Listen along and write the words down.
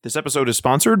This episode is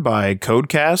sponsored by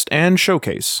Codecast and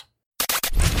Showcase.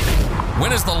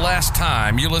 When is the last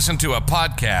time you listened to a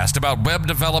podcast about web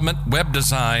development, web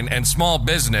design, and small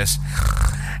business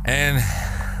and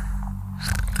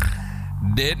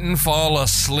didn't fall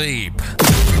asleep?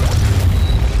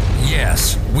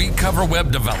 Yes, we cover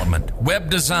web development, web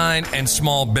design, and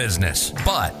small business,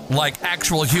 but like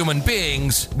actual human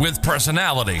beings with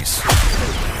personalities.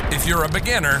 If you're a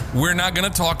beginner, we're not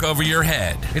going to talk over your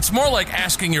head. It's more like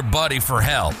asking your buddy for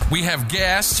help. We have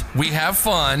guests, we have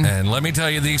fun, and let me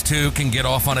tell you, these two can get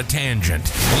off on a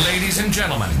tangent. Ladies and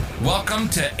gentlemen, welcome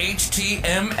to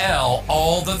HTML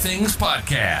All the Things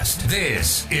Podcast.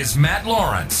 This is Matt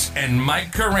Lawrence and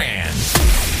Mike Curran.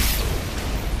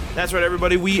 That's right,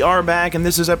 everybody. We are back, and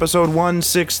this is episode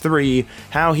 163,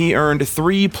 How He Earned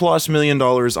 $3+ million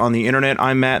on the Internet.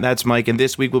 I'm Matt, that's Mike, and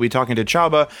this week we'll be talking to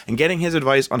Csaba and getting his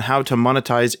advice on how to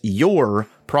monetize your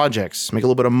projects. Make a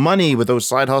little bit of money with those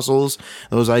side hustles,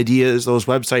 those ideas, those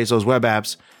websites, those web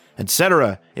apps,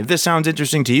 etc. If this sounds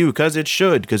interesting to you, because it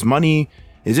should, because money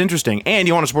is interesting, and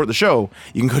you want to support the show,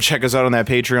 you can go check us out on that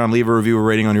Patreon, leave a review or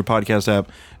rating on your podcast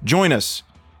app, join us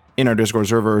in our Discord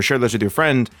server, or share this with your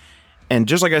friend. And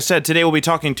just like I said, today we'll be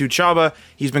talking to Csaba.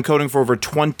 He's been coding for over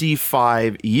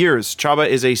 25 years. Csaba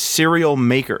is a serial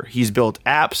maker. He's built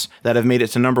apps that have made it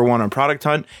to #1 on Product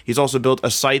Hunt. He's also built a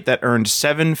site that earned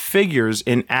 7 figures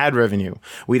in ad revenue.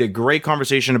 We had a great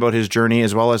conversation about his journey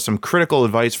as well as some critical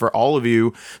advice for all of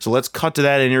you. So let's cut to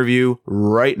that interview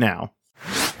right now.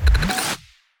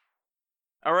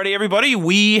 Alrighty, everybody,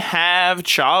 we have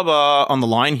Csaba on the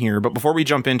line here. But before we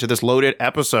jump into this loaded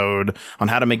episode on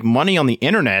how to make money on the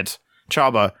internet,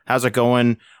 Csaba, how's it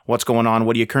going? What's going on?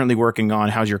 What are you currently working on?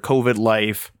 How's your COVID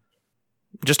life?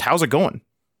 Just how's it going?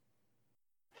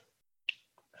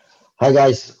 Hi,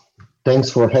 guys. Thanks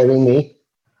for having me.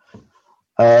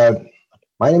 My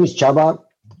name is Csaba,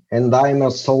 and I'm a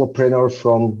solopreneur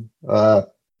from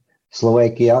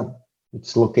Slovakia.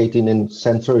 It's located in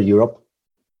Central Europe.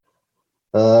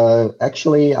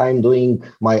 Actually, I'm doing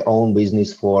my own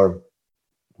business for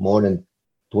more than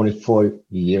 24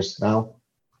 years now.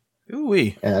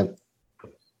 Ooh-wee.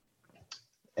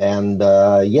 And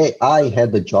I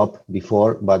had a job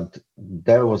before, but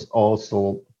there was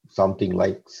also something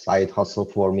like side hustle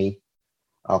for me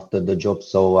after the job.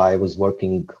 So I was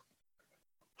working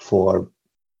for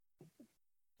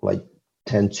like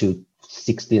 10 to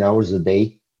 16 hours a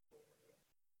day.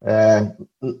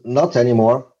 Not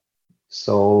anymore.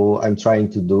 So I'm trying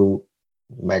to do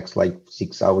max like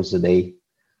 6 hours a day.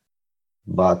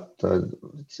 But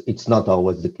it's not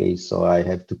always the case, so I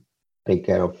have to take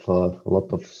care of a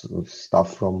lot of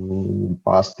stuff from the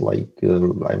past, like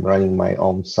I'm running my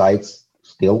own sites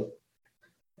still,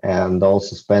 and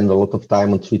also spend a lot of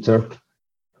time on Twitter,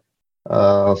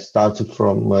 started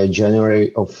from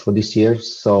January of this year,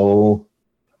 so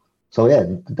yeah,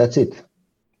 that's it.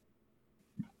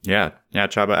 Yeah,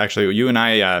 Csaba, actually, you and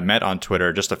I met on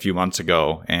Twitter just a few months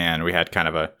ago, and we had kind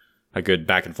of a good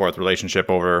back and forth relationship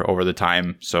over the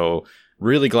time. So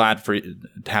really glad to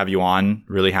have you on.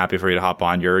 Really happy for you to hop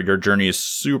on. Your journey is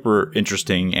super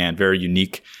interesting and very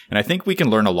unique. And I think we can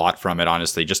learn a lot from it,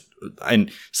 honestly.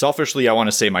 And selfishly, I want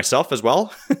to say myself as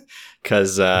well,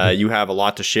 because you have a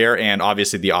lot to share. And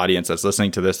obviously the audience that's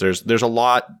listening to this, there's a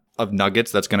lot of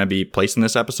nuggets that's going to be placed in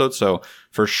this episode. So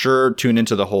for sure, tune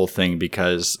into the whole thing,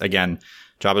 because again,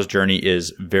 Csaba's journey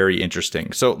is very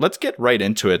interesting. So let's get right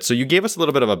into it. So you gave us a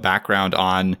little bit of a background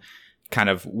on kind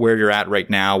of where you're at right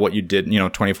now, what you did,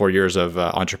 24 years of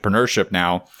entrepreneurship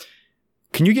now.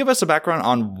 Can you give us a background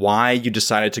on why you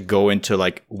decided to go into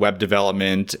like web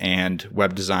development and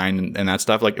web design and that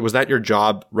stuff? Like, was that your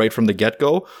job right from the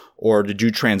get-go, or did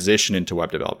you transition into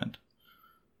web development?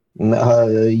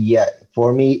 Yeah,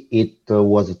 for me, it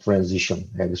was a transition,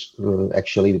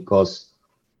 actually, because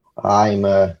I'm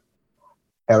a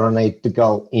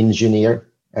aeronautical engineer,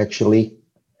 actually,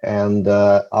 and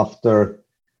after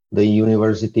the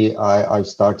university I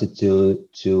started to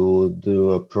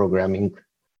do programming,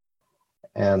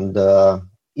 and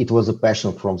it was a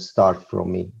passion from start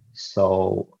from me.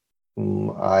 So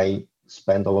I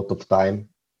spent a lot of time.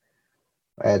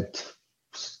 At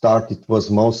start it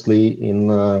was mostly in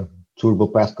Turbo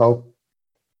Pascal,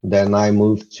 then I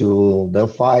moved to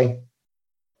Delphi.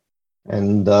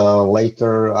 And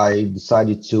later I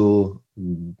decided to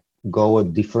go a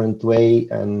different way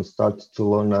and start to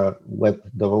learn web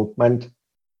development.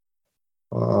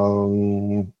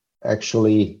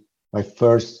 Actually, my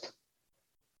first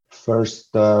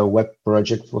web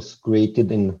project was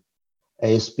created in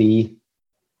ASP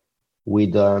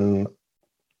with an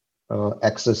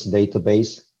Access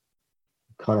database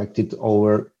connected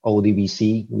over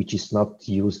ODBC, which is not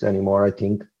used anymore, I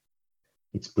think.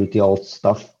 It's pretty old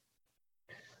stuff.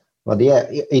 But yeah,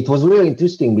 it was really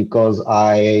interesting because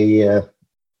I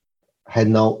had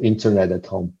no internet at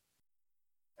home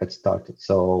at started.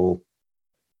 So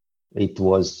it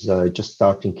was just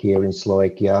starting here in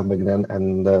Slovakia back then,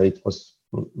 and it was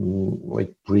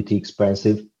like pretty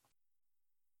expensive.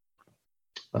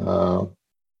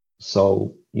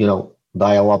 So,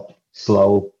 dial up,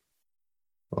 slow,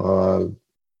 a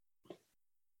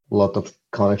lot of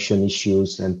connection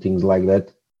issues and things like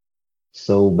that.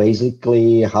 So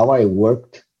basically how I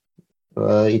worked,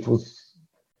 it was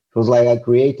like I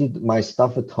created my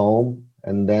stuff at home,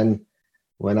 and then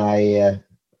when I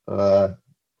got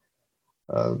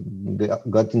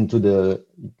into the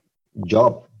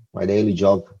job, my daily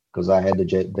job, because I had a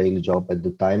daily job at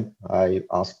the time, I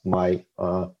asked my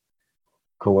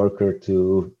coworker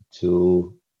to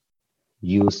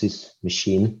use his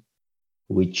machine,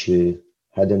 which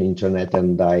had an internet,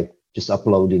 and I just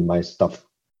uploaded my stuff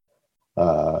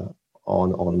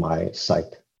on my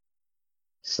site.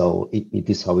 So it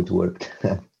is how it worked.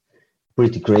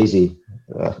 Pretty crazy,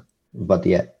 but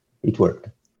yeah, it worked.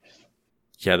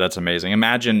 Yeah, that's amazing.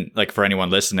 Imagine, like, for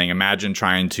anyone listening, imagine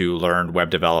trying to learn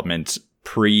web development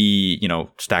pre,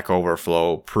 Stack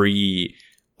Overflow, pre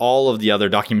all of the other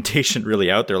documentation really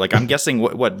out there. Like, I'm guessing,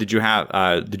 what did you have?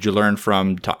 Did you learn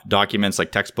from documents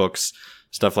like textbooks,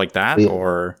 stuff like that,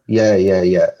 or?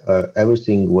 Yeah.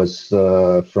 Everything was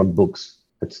from books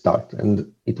at start,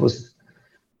 and it was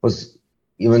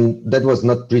even that was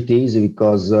not pretty easy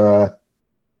because the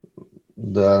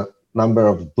number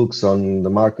of books on the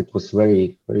market was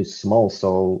very, very small.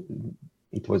 So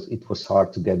it was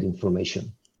hard to get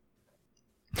information.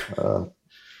 I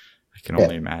can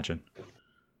only imagine.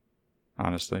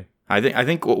 Honestly, I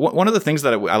think one of the things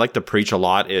that I like to preach a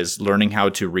lot is learning how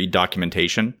to read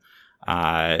documentation,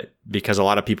 because a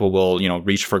lot of people will,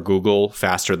 reach for Google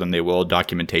faster than they will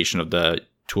documentation of the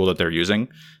tool that they're using.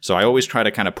 So I always try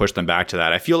to kind of push them back to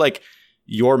that. I feel like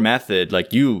your method, like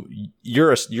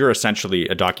you're essentially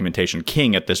a documentation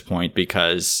king at this point,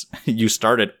 because you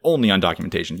started only on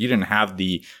documentation. You didn't have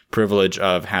the privilege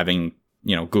of having,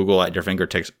 Google at your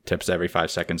fingertips every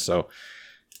 5 seconds. So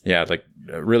yeah, like,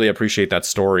 really appreciate that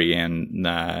story and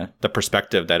the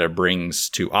perspective that it brings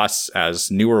to us as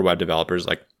newer web developers.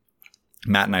 Like,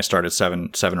 Matt and I started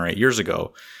seven or 8 years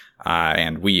ago,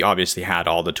 and we obviously had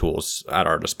all the tools at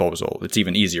our disposal. It's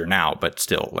even easier now, but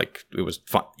still, like, it was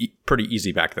fun, pretty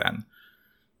easy back then.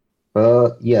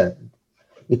 Yeah,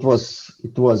 it was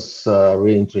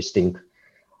really interesting.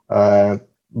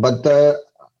 But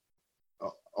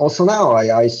also now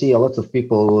I see a lot of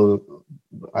people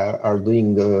are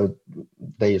doing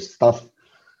their stuff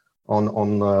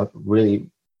on really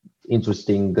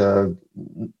interesting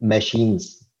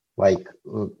machines. Like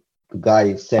the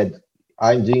guy said,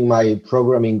 I'm doing my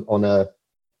programming on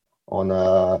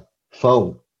a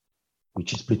phone,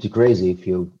 which is pretty crazy if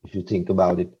you think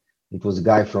about it. It was a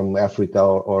guy from Africa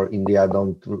or India, I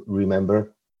don't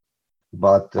remember.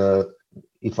 But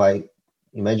if I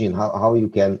imagine how you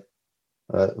can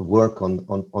work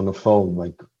on a phone,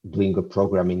 like doing a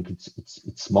programming, it's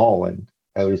small and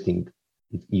everything.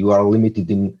 You are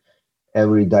limited in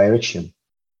every direction.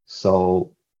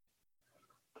 So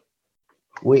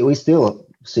we still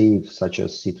see such a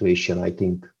situation, I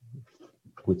think,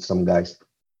 with some guys.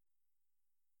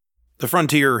 The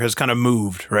frontier has kind of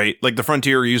moved, right? Like, the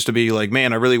frontier used to be like,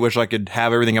 man, I really wish I could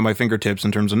have everything at my fingertips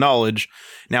in terms of knowledge.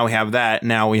 Now we have that.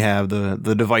 Now we have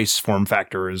the device form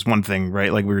factor is one thing,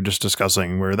 right? Like we were just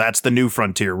discussing, where that's the new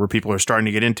frontier where people are starting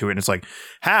to get into it. And it's like,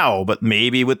 how? But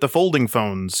maybe with the folding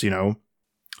phones,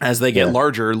 as they get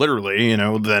larger, literally,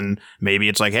 then maybe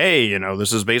it's like, hey,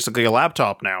 this is basically a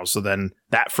laptop now. So then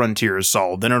that frontier is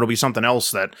solved. Then it'll be something else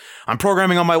that I'm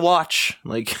programming on my watch,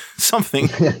 like something.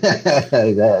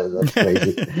 That's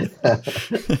crazy.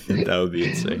 That would be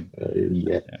insane.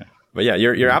 Yeah. But yeah,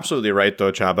 you're absolutely right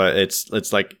though, Csaba.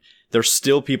 It's like there's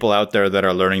still people out there that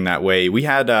are learning that way. We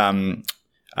had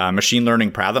Machine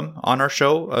Learning Pratham on our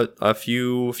show a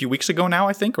few weeks ago now,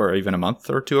 I think, or even a month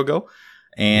or two ago.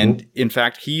 And in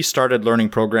fact, he started learning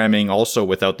programming also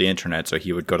without the internet. So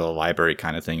he would go to the library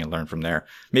kind of thing and learn from there.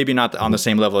 Maybe not on the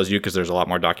same level as you, because there's a lot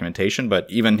more documentation, but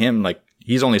even him, like,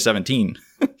 he's only 17.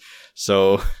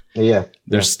 So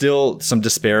there's still some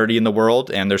disparity in the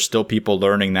world, and there's still people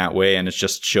learning that way. And it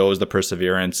just shows the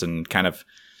perseverance and kind of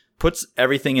puts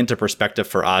everything into perspective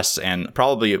for us and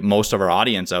probably most of our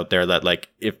audience out there, that, like,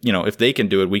 if they can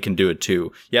do it, we can do it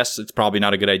too. Yes, it's probably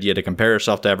not a good idea to compare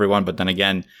yourself to everyone, but then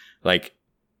again, like,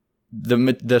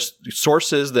 the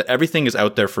sources, that everything is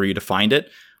out there for you to find it.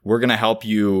 We're going to help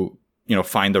you,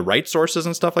 find the right sources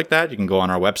and stuff like that, you can go on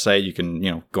our website, you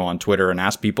can, go on Twitter and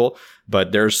ask people,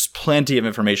 but there's plenty of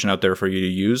information out there for you to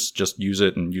use. Just use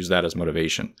it and use that as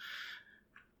motivation.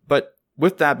 But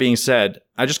with that being said,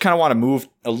 I just kind of want to move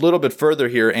a little bit further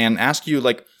here and ask you,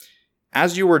 like,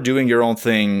 as you were doing your own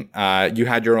thing, you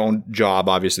had your own job,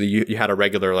 obviously, you had a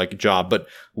regular like job, but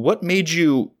what made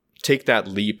you take that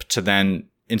leap to then,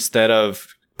 instead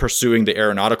of pursuing the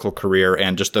aeronautical career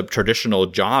and just the traditional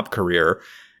job career,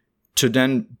 to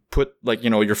then put like,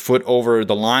 your foot over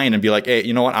the line and be like, hey,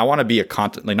 you know what? I want to be a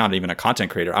content, like not even a content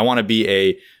creator. I want to be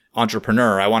a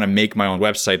entrepreneur. I want to make my own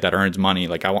website that earns money.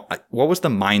 Like what was the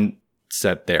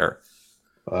mindset there?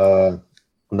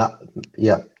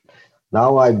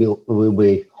 Now I will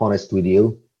be honest with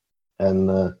you.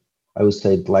 And I would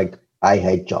say like, I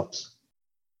hate jobs.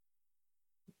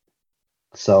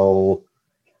 So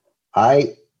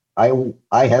I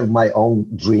have my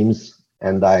own dreams,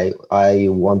 and I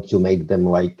want to make them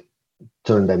like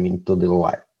turn them into the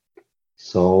life.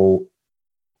 So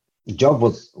job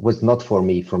was not for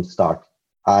me from start.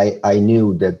 I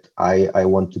knew that I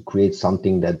want to create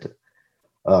something that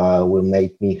will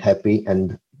make me happy,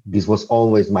 and this was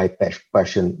always my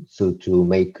passion to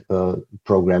make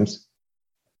programs.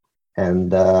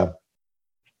 And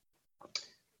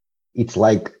it's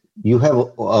like you have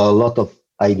a lot of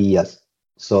ideas.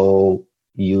 So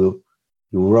you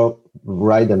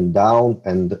write them down,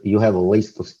 and you have a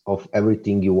list of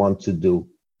everything you want to do.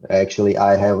 Actually,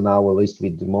 I have now a list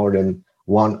with more than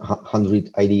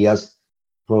 100 ideas.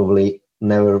 Probably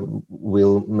never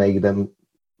will make them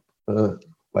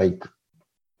like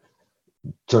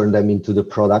turn them into the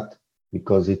product,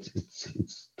 because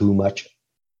it's too much,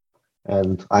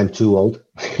 and I'm too old.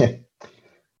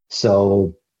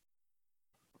 So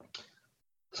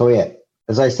yeah,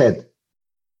 as I said,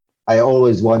 I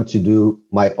always want to do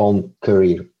my own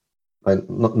career, and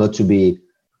not to be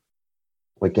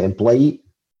like an employee,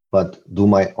 but do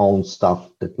my own stuff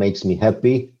that makes me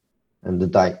happy and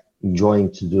that I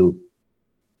enjoying to do.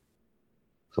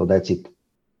 So that's it.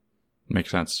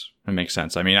 Makes sense. It makes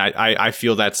sense. I mean, I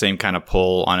feel that same kind of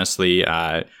pull, honestly.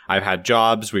 I've had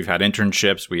jobs, we've had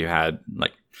internships, we've had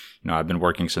like, I've been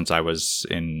working since I was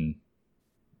in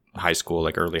high school,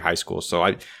 like early high school. So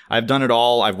I've done it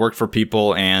all. I've worked for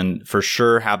people, and for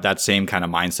sure have that same kind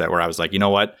of mindset where I was like, you know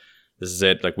what, this is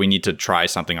it. Like, we need to try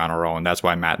something on our own. That's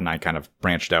why Matt and I kind of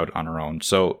branched out on our own.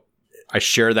 So I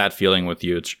share that feeling with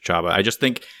you, Csaba. I just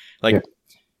think like,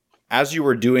 as you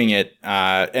were doing it,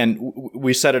 and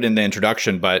we said it in the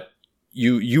introduction, but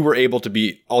you were able to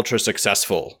be ultra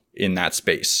successful in that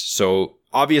space. So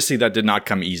obviously that did not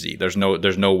come easy. There's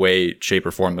no way, shape,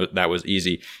 or form that was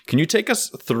easy. Can you take us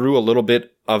through a little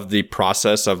bit of the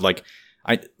process of like,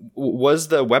 was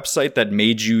the website that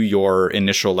made you your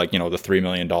initial, like, the $3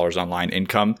 million online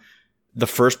income the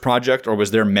first project, or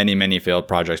was there many failed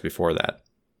projects before that?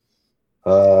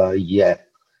 Yeah.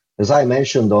 As I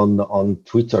mentioned on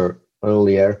Twitter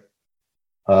earlier,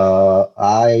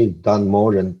 I've done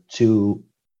more than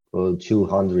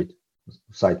 200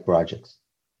 side projects,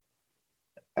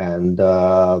 and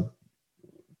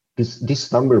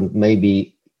this number may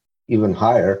be even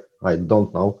higher. I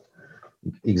don't know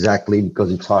exactly,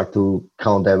 because it's hard to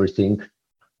count everything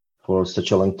for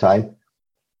such a long time.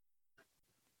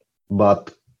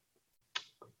 But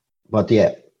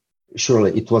yeah,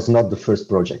 surely it was not the first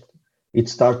project. It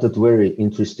started very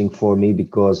interesting for me,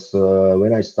 because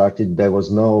when I started, there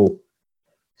was no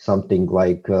something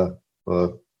like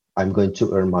I'm going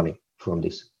to earn money from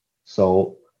this.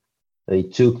 So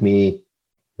it took me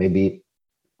maybe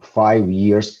 5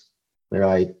 years when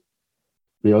I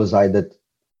realized that,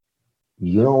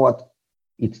 you know what,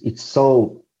 it's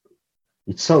so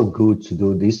good to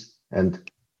do this, and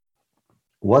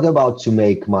what about to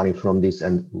make money from this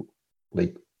and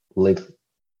like live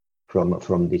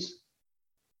from this?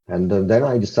 And then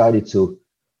I decided to,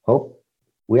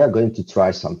 we are going to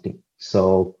try something.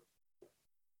 So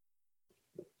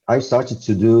I started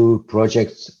to do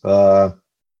projects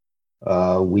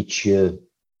which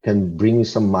can bring me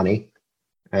some money.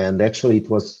 And actually it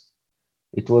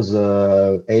was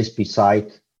a ASP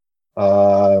site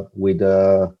with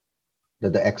the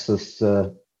access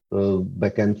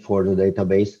backend for the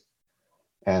database.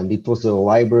 And it was a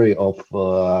library of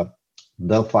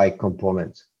Delphi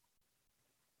components.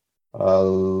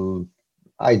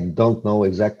 I don't know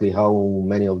exactly how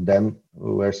many of them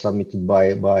were submitted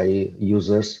by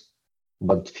users,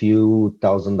 but few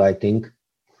thousand, I think.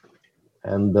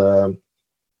 And the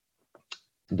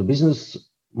business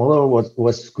model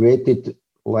was created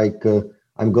like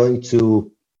I'm going to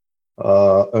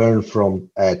earn from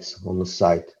ads on the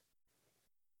site,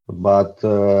 but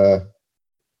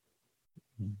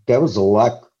there was a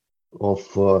lack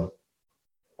of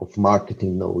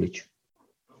marketing knowledge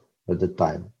at the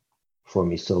time for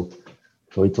me. So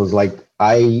it was like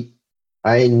I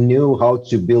knew how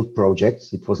to build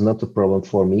projects. It was not a problem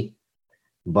for me,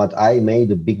 but I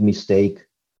made a big mistake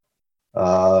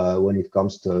when it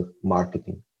comes to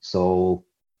marketing. So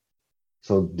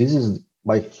this is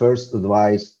my first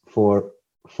advice for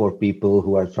people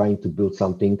who are trying to build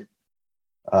something.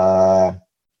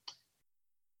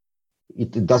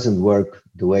 It doesn't work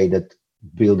the way that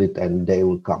build it and they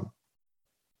will come.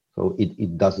 So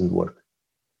it doesn't work.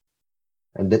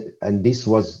 And this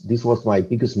was my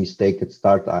biggest mistake at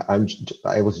start.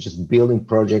 I was just building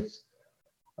projects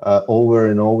over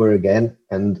and over again,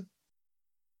 and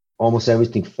almost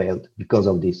everything failed because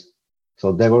of this.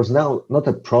 So there was now not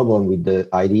a problem with the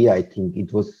idea. I think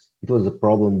it was a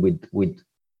problem with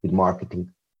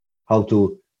marketing, how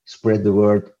to spread the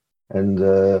word and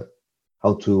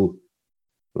how to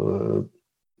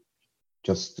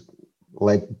just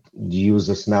let the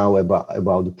users know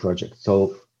about the project.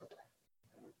 So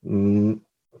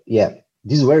yeah,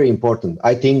 this is very important.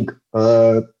 I think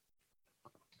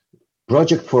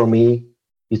project for me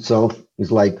itself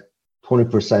is like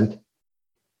 20%,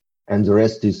 and the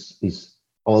rest is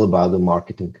all about the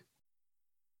marketing.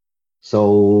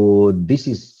 So this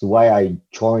is why I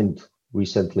joined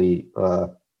recently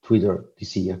Twitter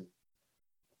this year.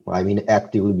 I mean,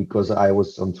 actively, because I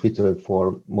was on Twitter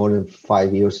for more than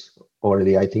 5 years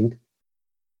already, I think,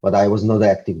 but I was not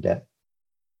active there.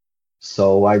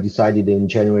 So I decided in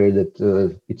January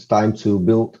that it's time to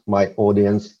build my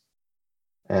audience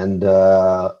and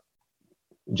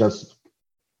just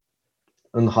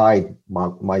unhide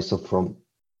myself from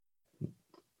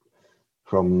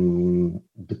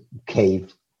the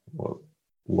cave or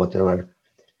whatever.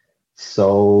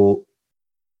 So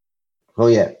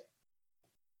yeah,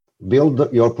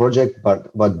 build your project,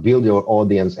 but build your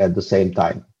audience at the same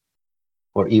time,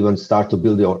 or even start to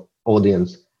build your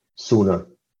audience sooner.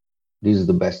 This is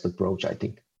the best approach, I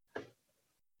think.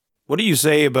 What do you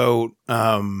say about,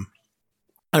 or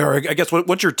I guess,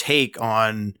 what's your take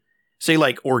on, say,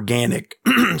 like organic,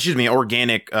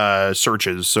 organic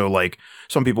searches? So like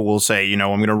some people will say, I'm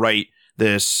going to write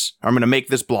this, I'm going to make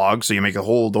this blog. So you make the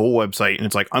whole website, and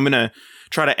it's like, I'm going to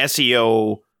try to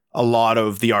SEO a lot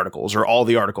of the articles or all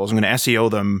the articles. I'm going to SEO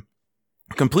them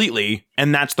completely,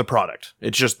 and that's the product.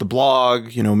 It's just the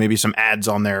blog, maybe some ads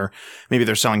on there. Maybe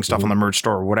they're selling stuff on the merch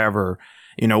store or whatever.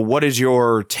 What is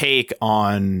your take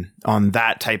on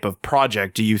that type of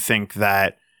project? Do you think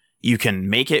that you can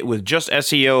make it with just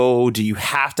SEO? Do you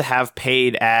have to have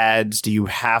paid ads? Do you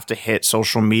have to hit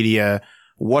social media?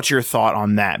 What's your thought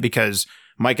on that? Because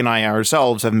Mike and I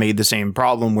ourselves have made the same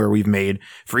problem where we've made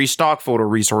free stock photo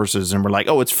resources and we're like,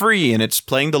 oh, it's free and it's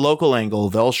playing the local angle.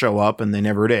 They'll show up, and they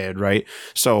never did. Right.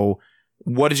 So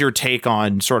what is your take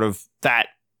on sort of that,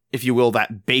 if you will,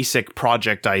 that basic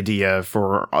project idea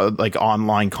for like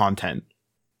online content?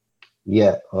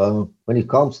 Yeah. When it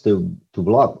comes to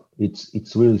blog,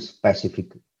 it's really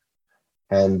specific,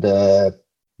 and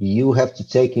you have to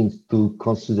take into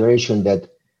consideration that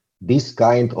this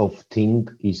kind of thing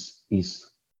is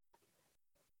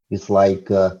like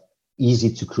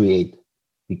easy to create,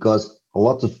 because a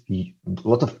lot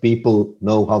of people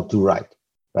know how to write,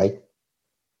 right?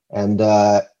 And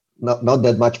not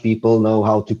that much people know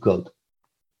how to code.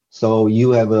 So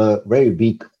you have a very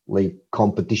big like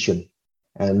competition,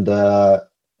 and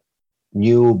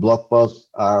new blog posts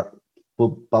are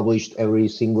published every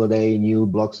single day. New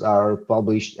blogs are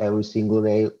published every single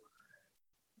day,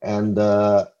 and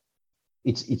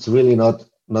it's really not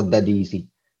that easy.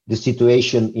 The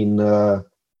situation in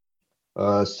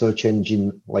search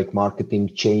engine like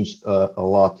marketing changed a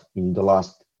lot in the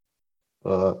last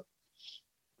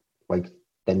like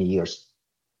 10 years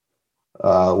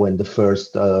when the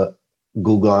first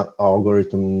Google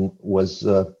algorithm was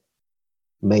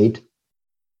made,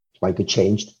 like it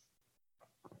changed.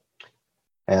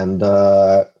 And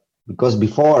because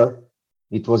before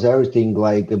it was everything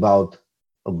like about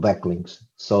backlinks.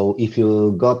 So if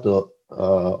you got a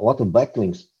lot of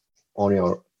backlinks on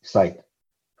your site,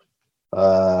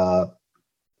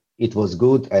 it was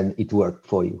good and it worked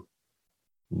for you.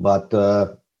 But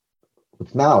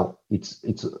now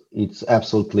it's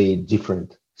absolutely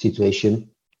different situation,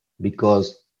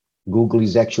 because Google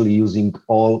is actually using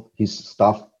all his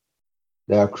stuff.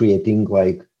 They are creating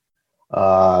like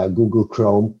Google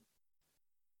Chrome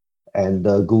and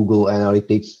Google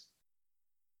Analytics,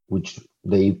 which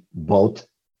they bought.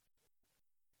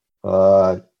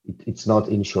 It's not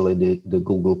initially the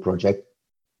Google project,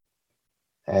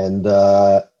 and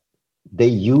they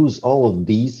use all of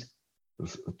these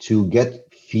to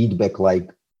get feedback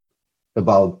like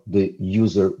about the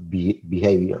user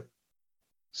behavior.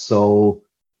 So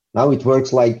now it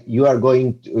works like you are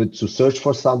going to search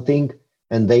for something,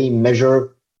 and they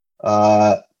measure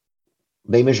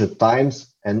times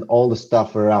and all the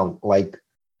stuff around. Like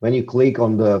when you click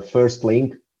on the first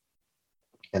link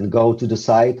and go to the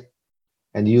site,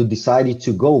 and you decided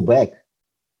to go back,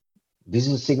 this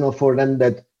is a signal for them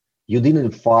that you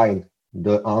didn't find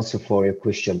the answer for your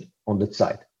question on that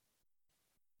site.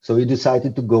 So you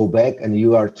decided to go back, and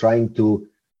you are trying to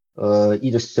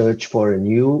either search for a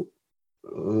new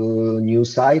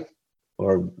site,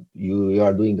 or you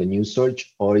are doing a new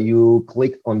search, or you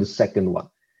click on the second one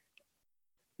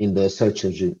in the search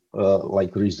engine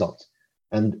like results.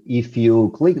 And if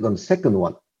you clicked on the second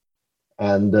one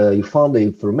and you found the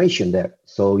information there,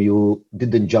 so you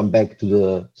didn't jump back to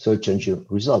the search engine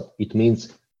result, it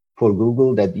means for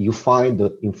Google that you find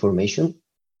the information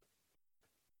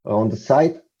on the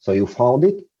site, so you found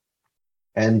it.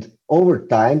 And over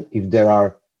time, if there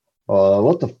are a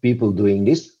lot of people doing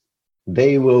this,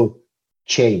 they will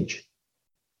change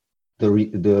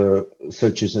the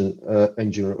search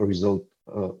engine result,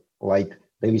 like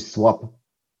they will swap.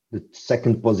 The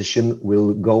second position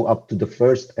will go up to the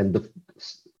first, and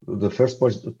the first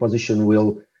position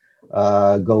will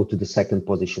go to the second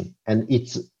position. And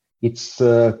it's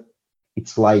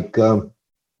like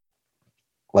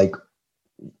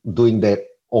doing that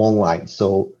online.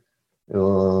 So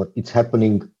it's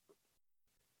happening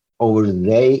over the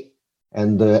day,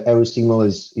 and every signal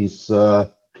is in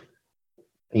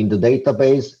the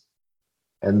database,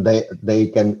 and they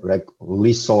can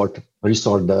resort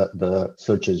the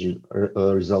search engine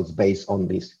results based on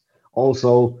this.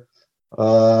 Also,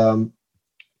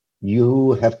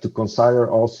 you have to consider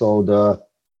also the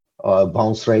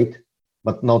bounce rate,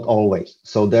 but not always.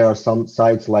 So there are some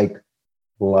sites like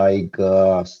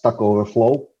Stack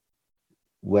Overflow,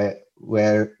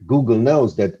 where Google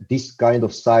knows that this kind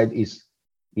of site is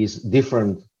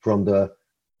different from the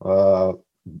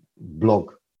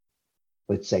blog,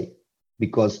 let's say,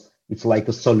 because it's like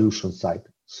a solution site.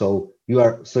 So you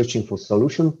are searching for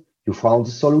solution, you found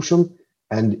the solution,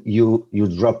 and you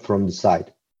drop from the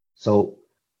site. So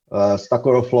Stack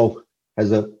Overflow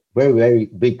has a very, very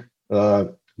big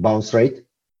bounce rate,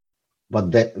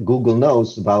 but that Google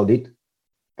knows about it,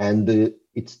 and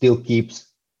it still keeps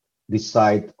this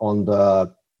site on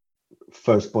the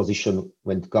first position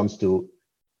when it comes to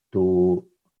the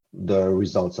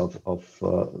results of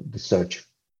the search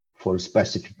for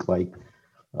specific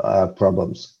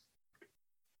problems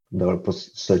they're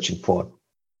searching for.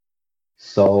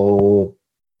 So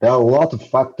there are a lot of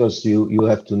factors you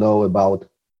have to know about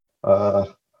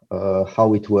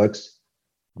how it works.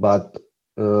 But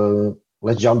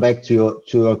let's jump back to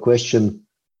your question.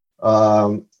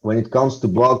 When it comes to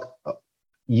blog,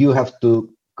 you have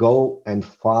to go and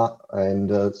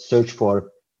search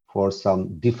for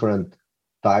some different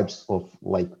types of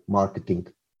marketing.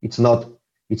 It's not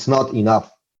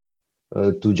enough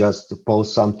to just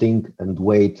post something and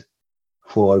wait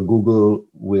for Google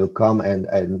will come and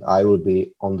I will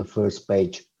be on the first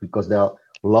page, because there are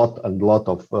a lot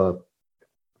of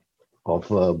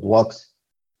blogs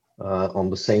on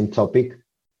the same topic,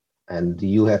 and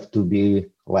you have to be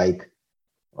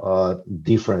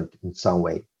different in some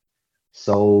way.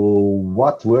 So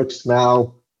what works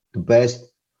now the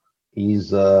best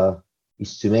is to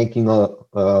making a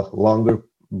longer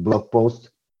blog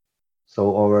post,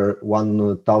 so over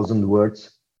 1,000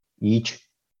 words each.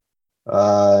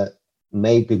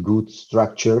 Make a good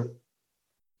structure,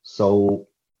 so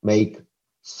make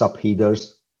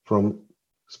subheaders from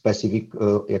specific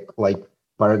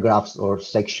paragraphs or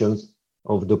sections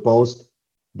of the post,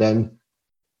 then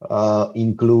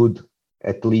include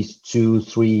at least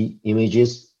 2-3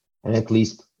 images and at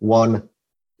least one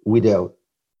video.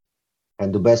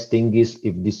 And the best thing is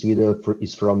if this video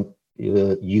is from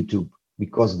YouTube,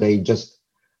 because they just,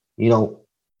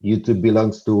 YouTube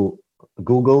belongs to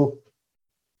Google,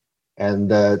 and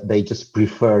they just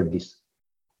prefer this.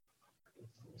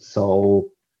 So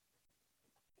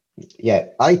yeah,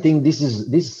 I think this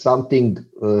is something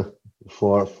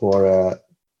for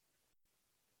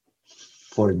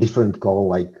a different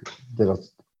call. There are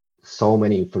so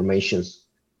many informations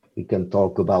we can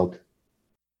talk about.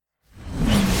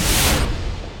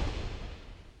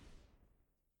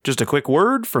 Just a quick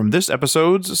word from this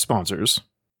episode's sponsors.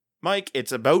 Mike,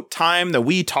 it's about time that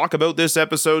we talk about this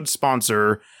episode's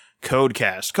sponsor,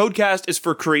 Codecast. Codecast is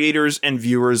for creators and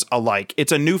viewers alike.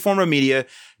 It's a new form of media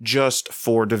just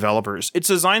for developers. It's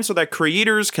designed so that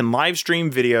creators can live stream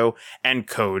video and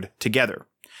code together.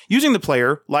 Using the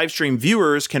player, livestream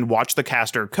viewers can watch the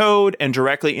caster code and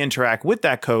directly interact with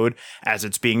that code as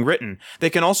it's being written. They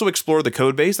can also explore the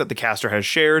codebase that the caster has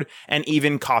shared and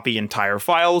even copy entire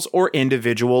files or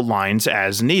individual lines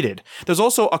as needed. There's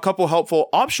also a couple helpful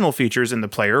optional features in the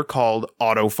player called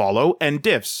auto-follow and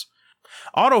diffs.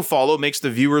 Auto-follow makes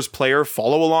the viewer's player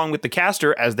follow along with the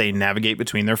caster as they navigate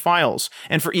between their files.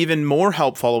 And for even more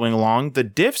help following along, the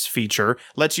diffs feature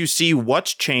lets you see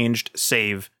what's changed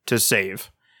save to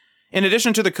save. In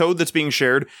addition to the code that's being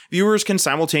shared, viewers can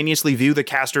simultaneously view the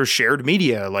caster's shared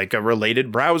media, like a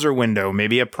related browser window,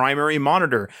 maybe a primary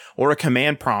monitor, or a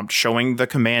command prompt showing the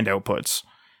command outputs.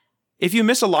 If you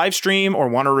miss a live stream or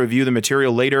want to review the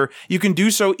material later, you can do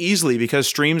so easily because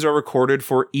streams are recorded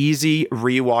for easy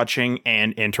rewatching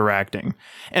and interacting.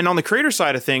 And on the creator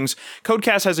side of things,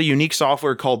 Codecast has a unique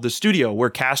software called The Studio,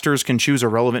 where casters can choose a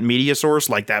relevant media source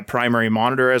like that primary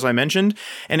monitor as I mentioned,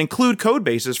 and include code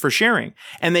bases for sharing.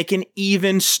 And they can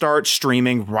even start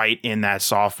streaming right in that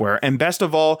software. And best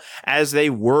of all, as they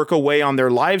work away on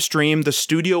their live stream, the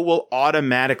Studio will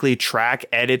automatically track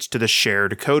edits to the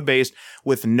shared code base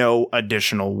with no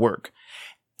additional work.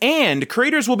 And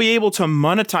creators will be able to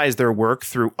monetize their work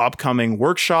through upcoming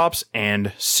workshops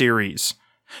and series.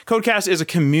 Codecast is a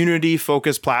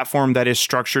community-focused platform that is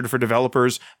structured for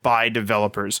developers by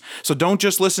developers. So don't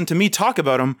just listen to me talk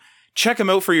about them. Check them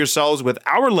out for yourselves with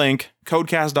our link,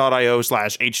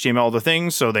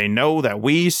 codecast.io/html so they know that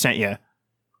we sent you.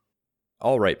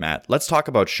 All right, Matt, let's talk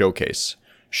about Showcase.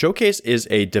 Showcase is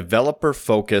a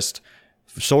developer-focused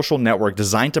social network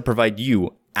designed to provide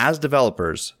you, as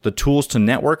developers, the tools to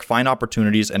network, find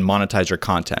opportunities, and monetize your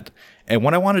content. And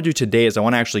what I want to do today is I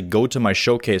want to actually go to my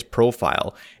Showcase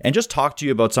profile and just talk to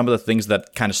you about some of the things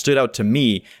that kind of stood out to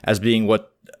me as being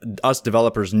what us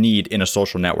developers need in a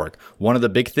social network. One of the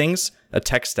big things, a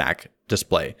tech stack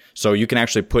display. So you can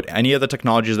actually put any of the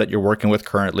technologies that you're working with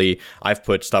currently. I've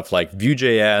put stuff like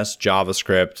Vue.js,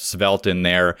 JavaScript, Svelte in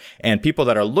there, and people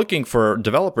that are looking for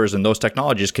developers in those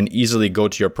technologies can easily go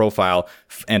to your profile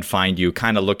and find you,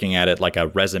 kind of looking at it like a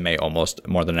resume almost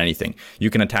more than anything. You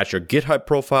can attach your GitHub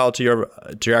profile to your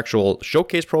actual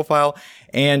Showcase profile,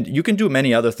 and you can do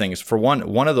many other things. For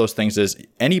one of those things is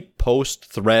any post,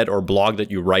 thread, or blog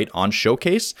that you write on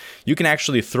Showcase, you can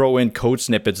actually throw in code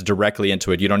snippets directly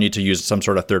into it. You don't need to use some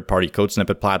sort of third-party code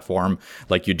snippet platform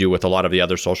like you do with a lot of the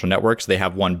other social networks. They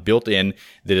have one built in.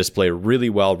 They display really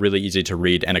well, really easy to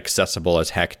read, and accessible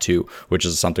as heck too, which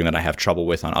is something that I have trouble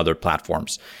with on other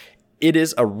platforms. It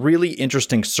is a really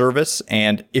interesting service,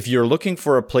 and if you're looking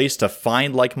for a place to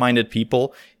find like-minded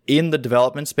people in the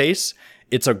development space,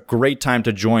 it's a great time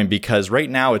to join because right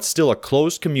now it's still a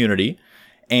closed community,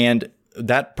 and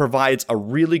that provides a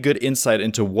really good insight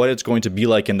into what it's going to be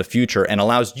like in the future and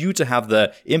allows you to have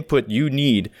the input you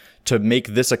need to make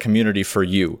this a community for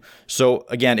you. So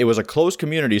again, it was a closed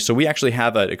community, so we actually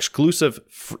have an exclusive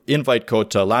invite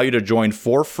code to allow you to join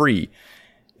for free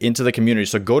into the community.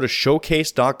 So go to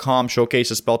showcase.com.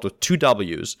 Showcase is spelled with 2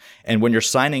 W's. And when you're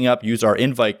signing up, use our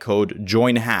invite code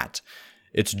JOINHAT.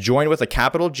 It's join with a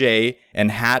capital J,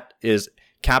 and hat is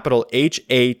capital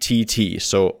HATT.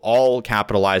 So all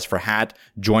capitalized for hat.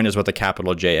 Join is with a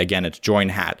capital J. Again, it's join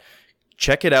hat.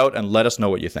 Check it out and let us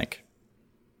know what you think.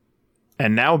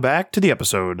 And now back to the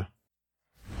episode.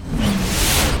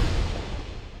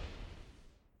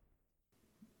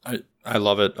 I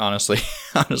love it, honestly.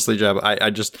 Honestly, Jeb,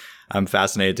 I'm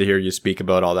fascinated to hear you speak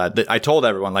about all that. I told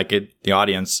everyone, the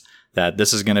audience, that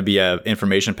this is going to be a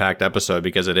information-packed episode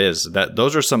because it is. That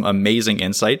those are some amazing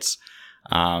insights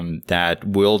that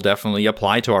will definitely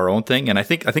apply to our own thing. And I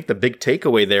think the big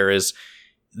takeaway there is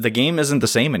the game isn't the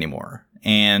same anymore,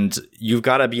 and you've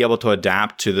got to be able to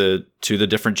adapt to the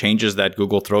different changes that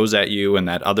Google throws at you, and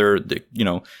that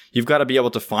you've got to be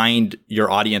able to find your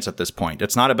audience at this point.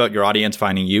 It's not about your audience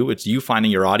finding you; it's you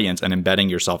finding your audience and embedding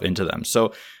yourself into them.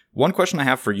 So, one question I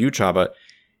have for you, Csaba.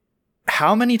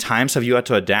 How many times have you had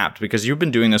to adapt? Because you've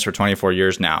been doing this for 24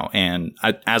 years now. And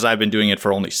as I've been doing it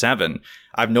for only 7,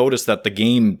 I've noticed that the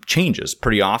game changes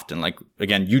pretty often. Like,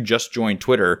 again, you just joined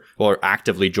Twitter, or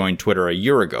actively joined Twitter a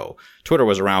year ago. Twitter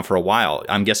was around for a while.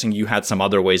 I'm guessing you had some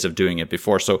other ways of doing it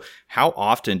before. So how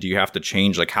often do you have to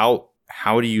change? Like, how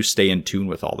do you stay in tune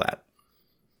with all that?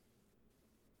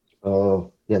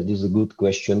 Yeah, this is a good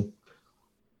question.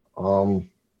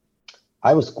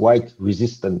 I was quite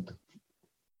resistant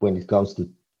when it comes to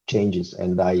changes,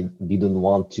 and I didn't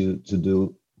want to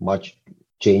do much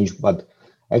change. But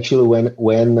actually,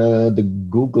 when the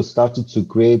Google started to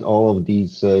create all of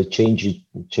these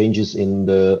changes in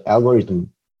the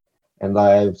algorithm, and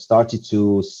I started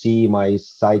to see my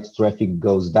site traffic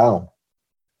goes down,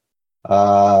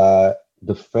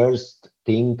 the first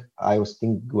thing I was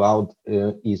thinking about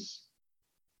is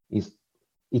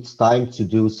it's time to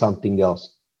do something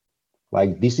else.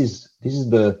 Like this is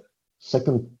the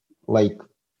second like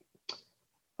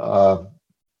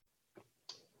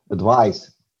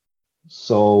advice.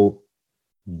 So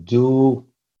do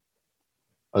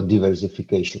a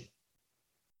diversification.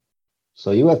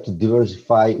 So you have to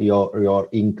diversify your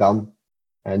income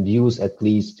and use at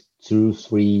least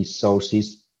 2-3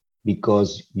 sources,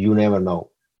 because you never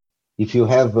know. If you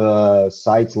have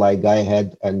sites like I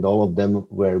had, and all of them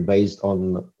were based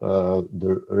on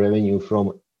the revenue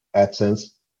from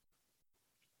AdSense,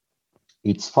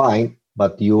 it's fine,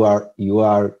 but you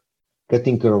are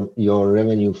getting your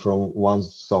revenue from one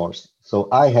source. So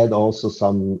I had also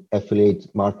some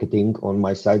affiliate marketing on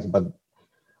my sites, but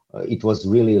it was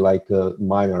really like a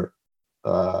minor.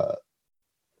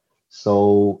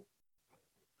 So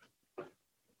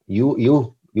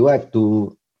you have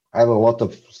to have a lot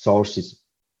of sources.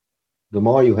 The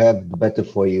more you have, the better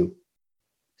for you.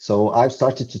 So I've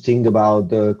started to think about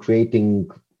creating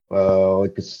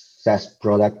like a SaaS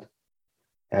product,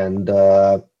 and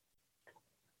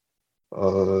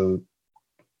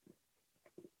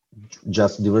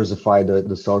just diversify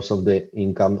the source of the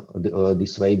income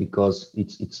this way, because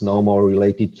it's no more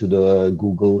related to the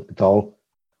Google at all.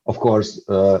 Of course,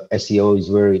 SEO is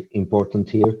very important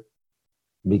here,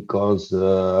 because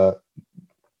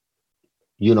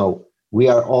we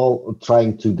are all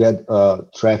trying to get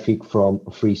traffic from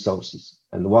free sources,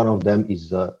 and one of them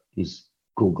is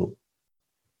Google.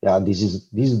 Yeah, this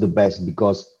is the best,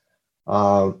 because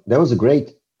there was a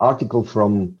great article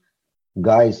from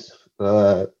guys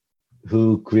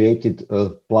who created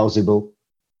Plausible,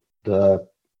 the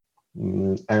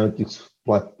analytics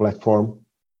platform,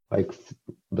 like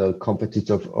the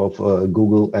competitor of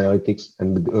Google Analytics,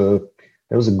 and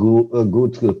there was a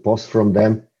good post from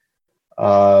them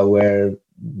where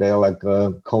they like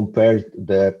compared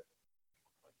the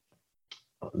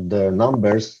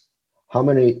numbers, how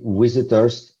many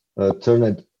visitors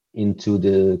turned into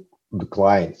the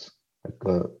clients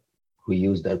who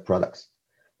use their products.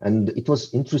 And it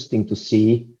was interesting to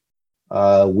see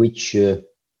which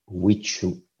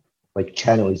like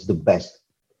channel is the best.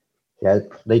 Yeah,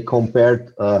 they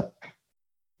compared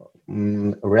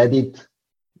Reddit,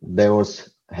 there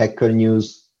was Hacker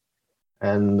News,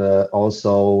 and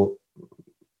also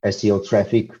SEO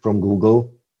traffic from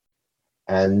Google,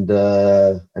 and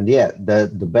yeah,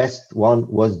 the best one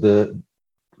was the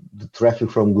traffic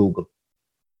from Google,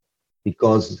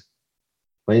 because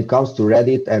when it comes to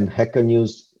Reddit and Hacker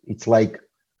News, it's like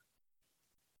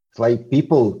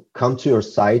people come to your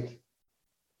site,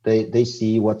 they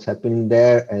see what's happening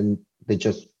there, and they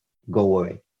just go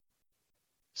away.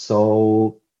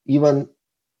 So even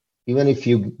if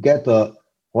you get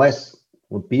less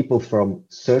people from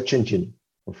search engine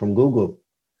or from Google,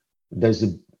 there's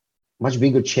a much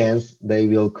bigger chance they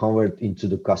will convert into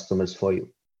the customers for you.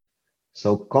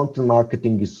 So content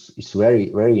marketing is very,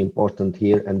 very important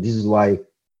here, and this is why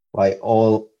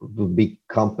all the big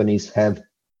companies have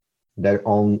their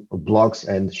own blogs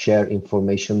and share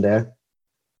information there.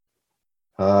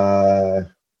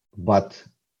 But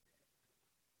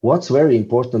what's very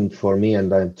important for me,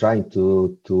 and I'm trying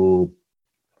to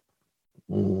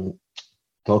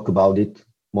talk about it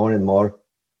more and more,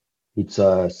 it's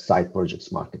side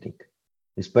projects marketing,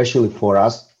 especially for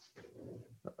us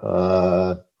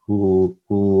who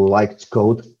like to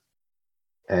code,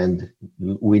 and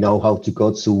we know how to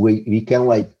code, so we can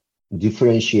like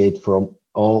differentiate from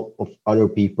all of other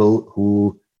people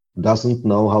who doesn't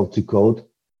know how to code.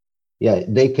 Yeah,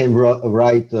 they can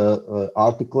write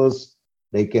articles,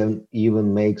 they can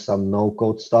even make some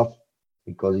no-code stuff,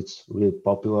 because it's really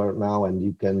popular now, and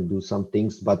you can do some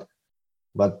things, but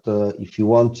if you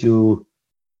want to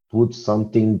put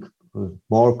something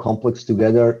more complex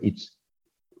together, it's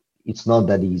not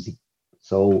that easy.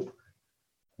 So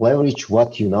leverage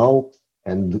what you know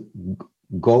and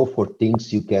go for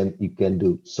things you can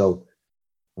do. So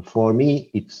for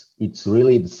me, it's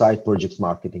really the side projects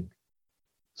marketing.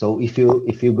 So if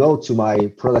you go to my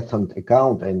Product Hunt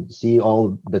account and see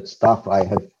all that stuff, I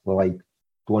have like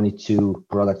 22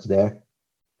 products there.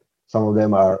 Some of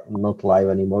them are not live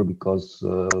anymore because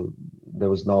there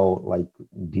was no like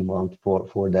demand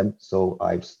for them. So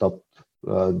I've stopped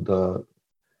the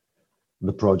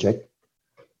project.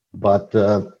 But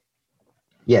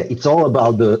yeah, it's all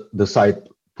about the side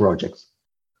projects.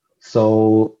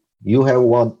 So you have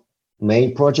one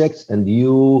main project, and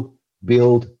you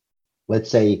build, let's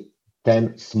say,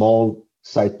 10 small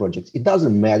side projects. It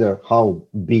doesn't matter how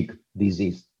big this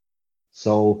is.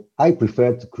 So I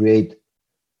prefer to create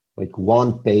like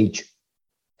one page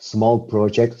small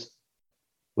projects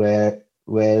where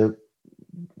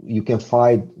you can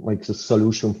find like a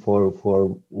solution for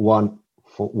one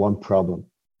problem.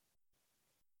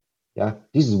 Yeah,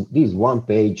 this is one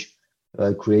page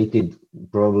created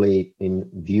probably in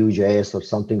Vue.js or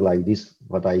something like this,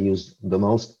 what I use the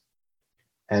most.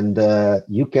 And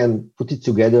you can put it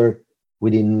together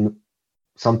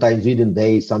sometimes within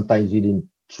days, sometimes within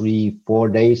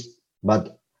 3-4 days,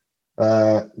 but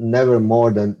never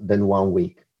more than 1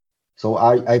 week. So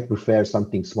I prefer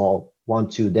something small,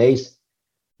 1-2 days.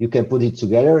 You can put it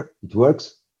together, it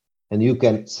works, and you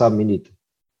can submit it.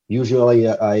 Usually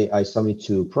I submit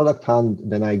to Product Hunt,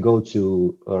 then I go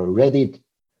to Reddit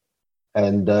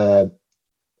and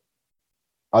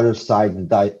other sites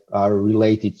that are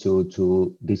related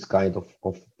to this kind of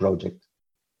project.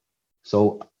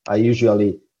 So I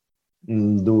usually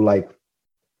do like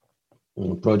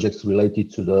projects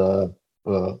related to the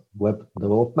web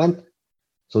development.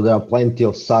 So there are plenty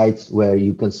of sites where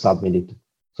you can submit it.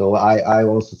 So I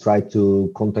also try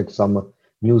to contact some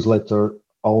newsletter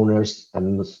owners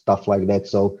and stuff like that.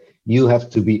 So you have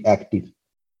to be active.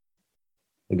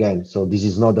 Again, so this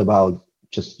is not about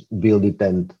just build it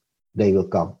and they will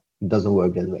come. It doesn't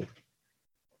work that way.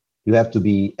 You have to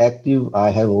be active. I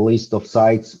have a list of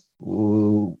sites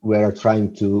where I'm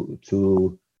trying to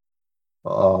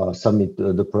submit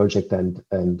the project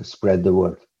and spread the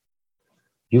word.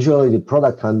 Usually the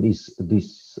Product Hunt is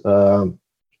the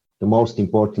most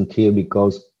important here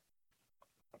because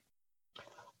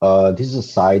this is a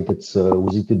site that's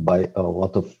visited by a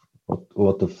lot of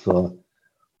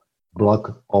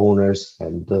blog owners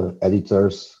and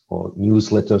editors or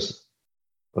newsletters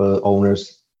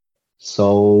owners.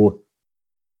 So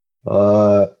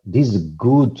this is a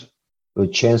good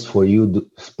chance for you to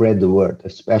spread the word,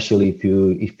 especially if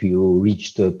you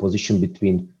reach the position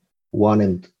between 1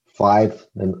 and 5,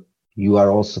 then you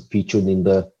are also featured in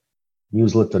the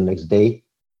newsletter next day,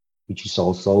 which is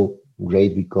also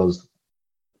great because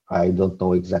I don't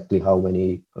know exactly how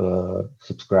many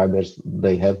subscribers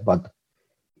they have, but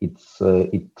it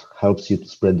helps you to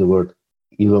spread the word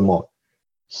even more.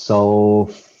 So,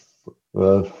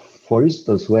 for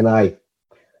instance, when I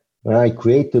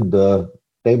created the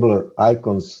Tabular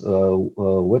Icons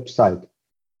website,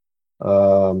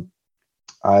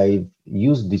 I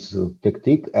used this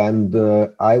technique, and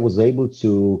I was able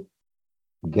to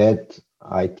get,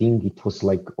 I think it was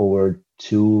like over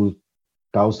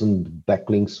 2,000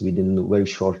 backlinks within a very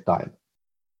short time,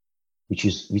 which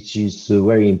is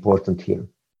very important here,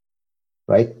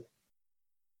 right?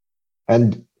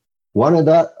 And one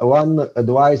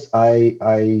advice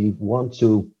I want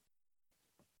to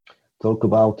talk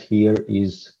about here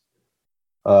is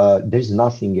there's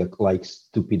nothing like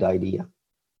stupid idea.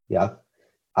 Yeah,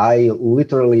 I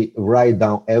literally write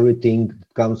down everything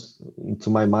that comes into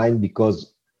my mind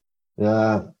because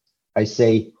I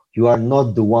say you are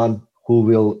not the one who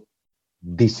will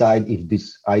decide if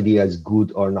this idea is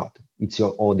good or not. It's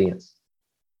your audience,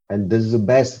 and this is the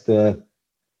best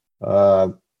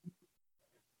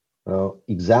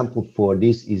example for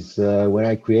this is when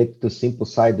I created a simple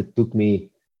site that took me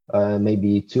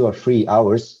maybe 2 or 3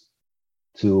 hours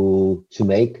to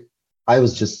make. I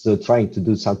was just trying to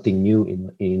do something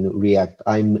new in React.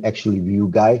 I'm actually Vue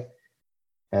guy,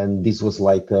 and this was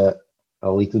like a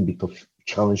little bit of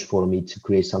challenge for me to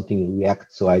create something in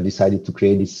React. So I decided to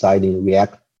create this site in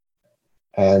React,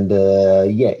 and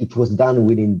yeah, it was done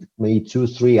within maybe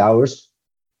 2-3 hours.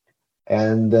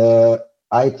 And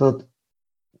I thought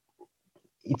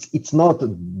it's not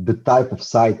the type of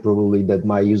site probably that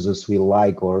my users will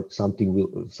like or somebody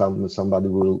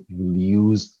will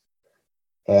use.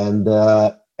 And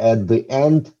at the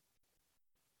end,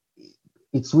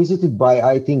 it's visited by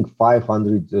I think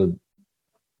 500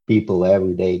 people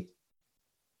every day.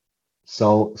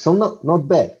 So not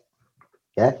bad,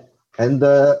 yeah. And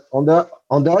on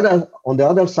the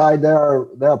other side,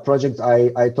 there are projects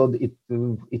I thought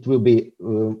it will be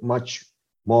much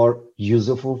more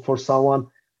useful for someone,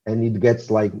 and it gets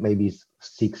like maybe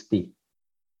 60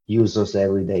 users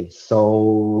every day.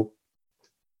 So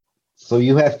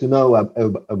you have to know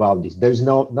about this. There's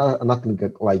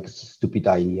nothing like stupid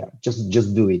idea. Just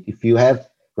do it. If you have,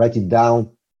 write it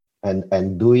down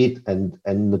and do it, and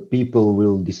the people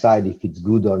will decide if it's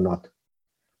good or not.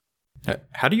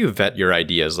 How do you vet your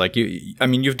ideas? Like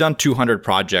you've done 200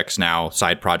 projects now,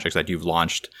 side projects that you've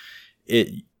launched.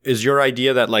 Is your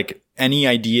idea that like any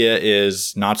idea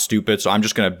is not stupid, so I'm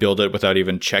just going to build it without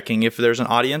even checking if there's an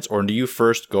audience? Or do you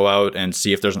first go out and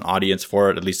see if there's an audience for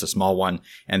it, at least a small one,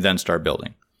 and then start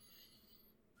building?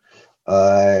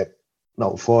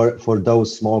 No, for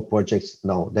those small projects,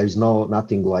 no, there's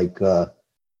nothing like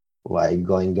like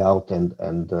going out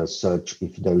and search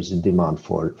if there is a demand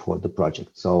for the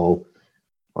project. So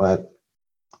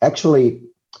actually,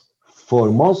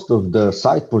 for most of the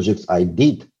side projects I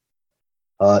did,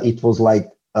 it was like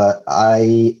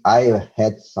I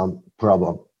had some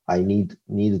problem I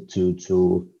needed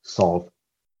to solve,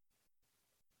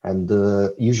 and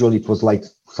usually it was like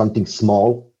something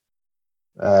small.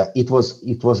 It was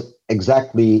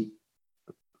exactly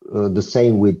the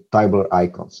same with Tibler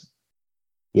icons.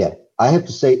 Yeah, I have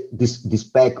to say this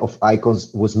pack of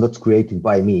icons was not created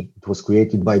by me. It was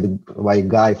created by a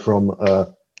guy from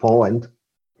Poland,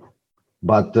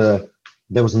 but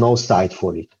there was no site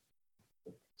for it.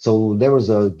 So there was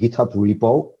a GitHub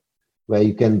repo where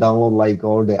you can download like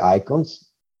all the icons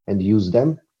and use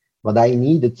them. But I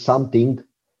needed something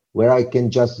where I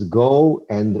can just go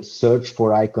and search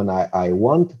for icon I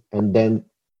want, and then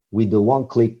with the one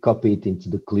click copy it into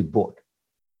the clipboard.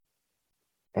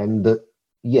 And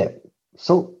yeah,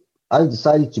 so I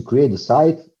decided to create a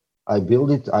site. I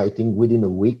built it, I think, within a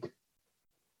week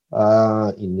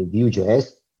in the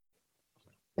Vue.js.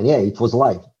 And yeah, it was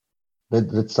live.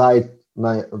 That site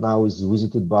now is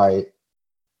visited by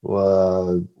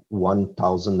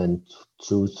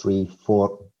 1,002, 300,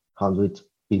 400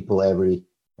 people every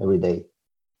day.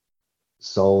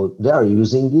 So they are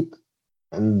using it,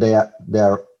 and they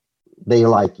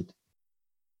like it,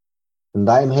 and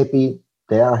I'm happy.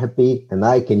 They are happy, and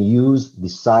I can use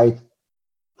this site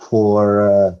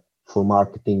for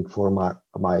marketing for my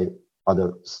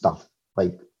other stuff.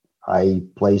 Like I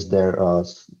place their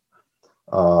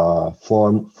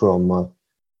form from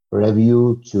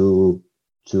review to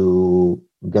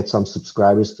get some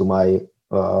subscribers to my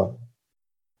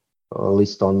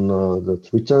list on the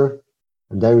Twitter.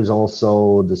 And there is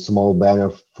also the small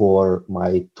banner for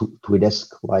my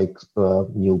Tweedesk, like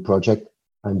new project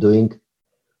I'm doing.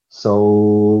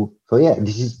 So yeah,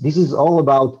 this is all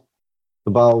about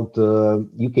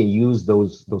you can use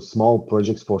those small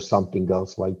projects for something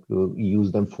else, like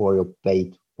use them for your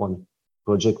paid one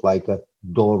project, like a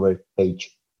doorway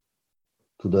page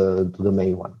to the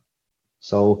main one.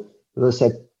 So as I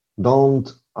said,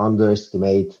 don't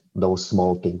underestimate those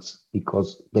small things,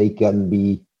 because they can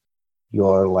be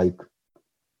your like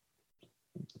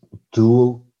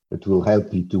tool that will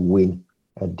help you to win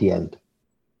at the end.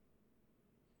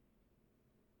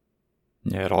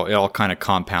 Yeah, it all kind of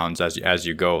compounds as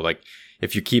you go. Like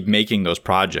if you keep making those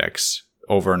projects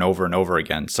over and over and over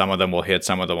again, some of them will hit,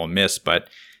 some of them will miss. But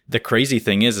the crazy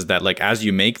thing is that like as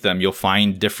you make them, you'll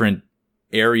find different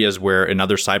areas where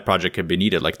another side project could be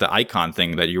needed. Like the icon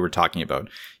thing that you were talking about.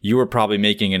 You were probably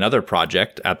making another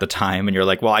project at the time, and you're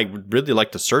like, well, I would really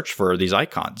like to search for these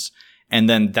icons. And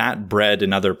then that bred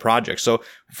another project. So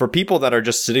for people that are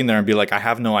just sitting there and be like, I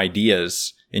have no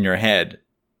ideas in your head,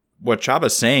 what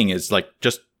Csaba's saying is like,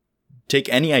 just take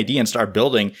any idea and start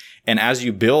building. And as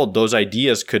you build, those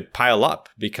ideas could pile up,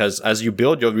 because as you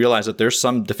build, you'll realize that there's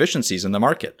some deficiencies in the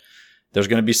market. There's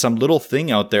going to be some little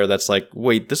thing out there that's like,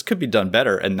 wait, this could be done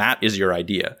better. And that is your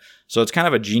idea. So it's kind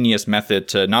of a genius method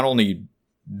to not only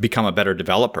become a better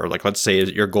developer. Like, let's say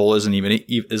your goal isn't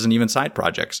even side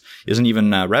projects, isn't even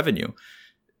revenue.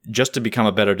 Just to become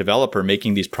a better developer,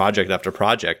 making these project after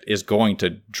project is going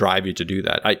to drive you to do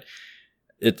that.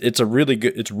 It's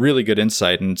really good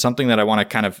insight, and something that I want to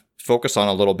kind of focus on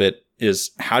a little bit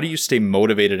is how do you stay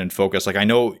motivated and focused? Like I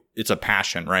know it's a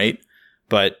passion, right?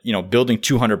 But building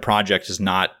 200 projects is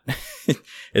not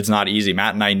it's not easy.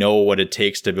 Matt and I know what it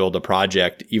takes to build a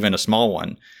project, even a small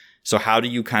one. So how do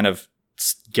you kind of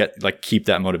keep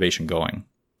that motivation going?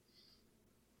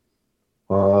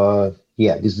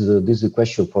 Yeah, this is a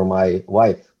question for my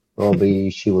wife.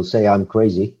 Probably she will say I'm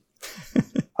crazy.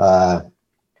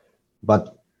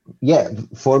 But yeah,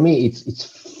 for me, it's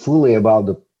fully about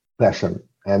the passion,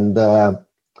 and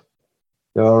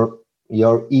your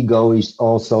ego is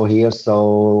also here.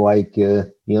 So like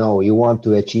you want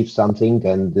to achieve something,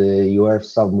 and you have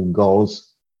some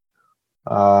goals.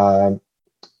 So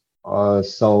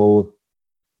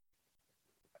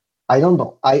I don't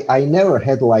know. I never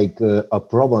had like a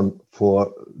problem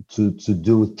to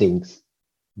do things.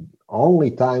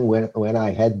 Only time when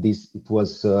I had this, it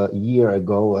was a year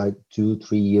ago,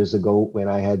 2-3 years ago, when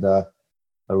I had a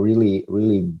really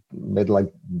bad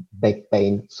like back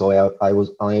pain. So I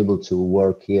was unable to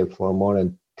work here for more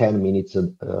than 10 minutes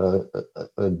a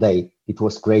day. It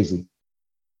was crazy.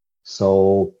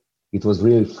 So it was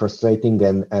really frustrating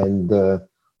and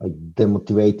like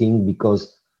demotivating,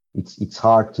 because it's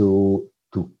hard to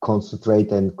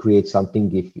concentrate and create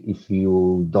something if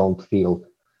you don't feel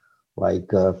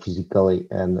like physically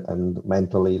and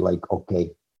mentally like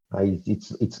okay.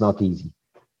 It's not easy.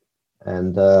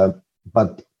 And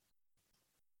but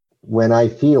when I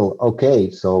feel okay,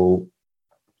 so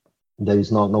there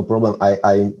is no problem.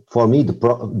 I for me the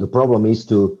problem is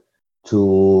to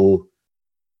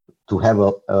have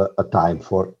a time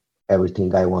for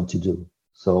everything I want to do.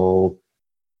 So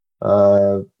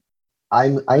uh,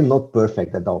 I'm not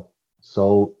perfect at all.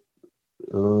 So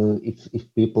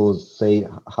if people say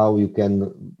how you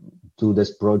can do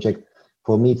this project,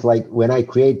 for me it's like when I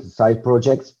create side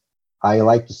projects, I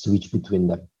like to switch between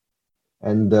them,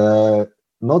 and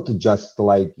not just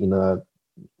like in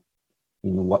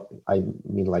what I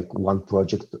mean, like one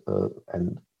project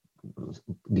and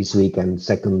this week and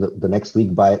second the next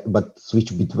week, but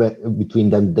switch between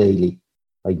them daily.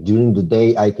 Like during the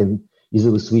day, I can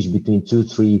easily switch between 2,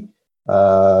 3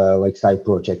 like side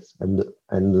projects, and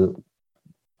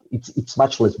it's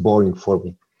much less boring for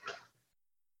me.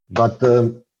 But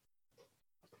there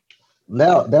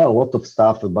are a lot of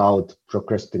stuff about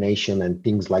procrastination and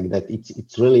things like that.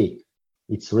 It's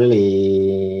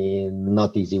really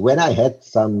not easy. When I had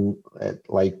some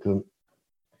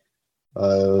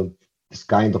this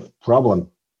kind of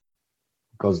problem,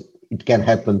 because it can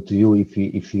happen to you if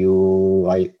you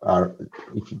are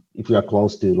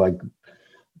close to like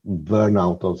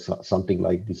burnout or something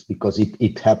like this, because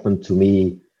it happened to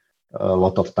me a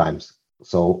lot of times.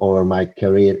 So over my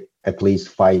career, at least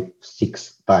 5,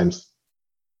 6 times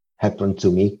happened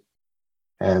to me,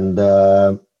 and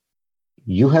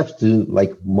you have to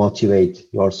like motivate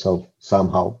yourself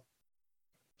somehow.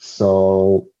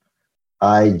 So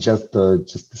I just a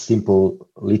simple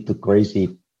little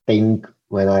crazy thing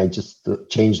when I just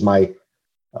changed my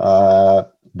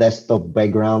desktop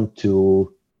background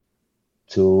to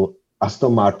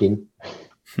Aston Martin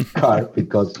car,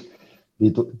 because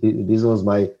this was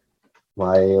my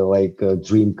like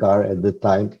dream car at the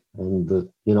time. And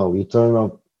you turn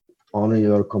on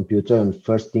your computer, and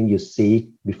first thing you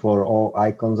see before all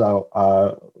icons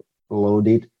are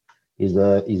loaded is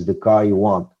the car you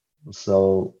want.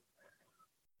 So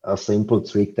a simple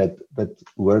trick that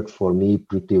worked for me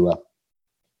pretty well,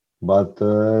 but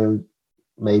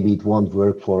maybe it won't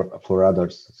work for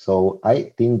others. So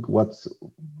I think what's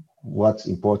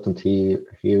important here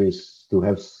is to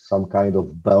have some kind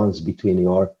of balance between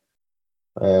your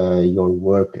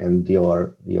work and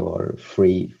your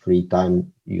free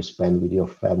time you spend with your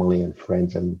family and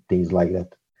friends and things like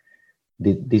that.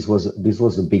 This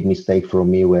was a big mistake for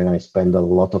me when I spend a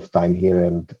lot of time here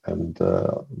and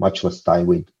much less time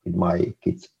with my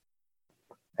kids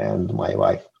and my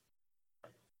wife.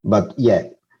 But yeah,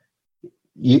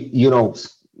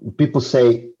 people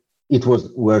say it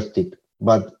was worth it,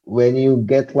 but when you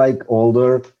get like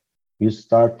older, you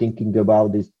start thinking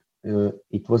about this.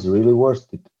 It was really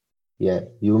worth it. Yeah,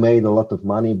 you made a lot of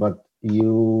money, but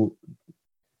you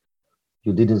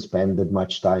didn't spend that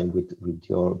much time with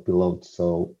your beloved.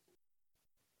 So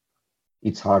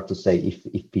it's hard to say if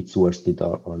it's worth it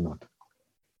or not.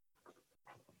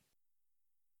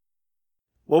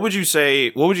 What would you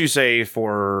say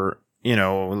for,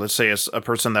 let's say a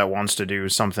person that wants to do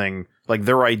something, like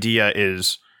their idea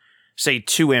is, say,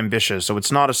 too ambitious, so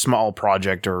it's not a small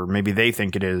project, or maybe they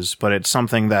think it is, but it's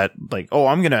something that, like, oh,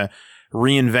 I'm gonna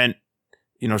reinvent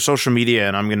social media,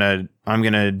 and I'm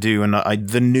gonna do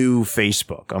the new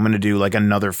Facebook. I'm gonna do like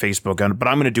another Facebook, but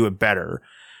I'm gonna do it better.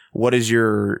 What's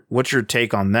your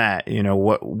take on that?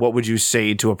 What would you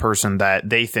say to a person that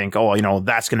they think, oh,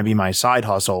 that's gonna be my side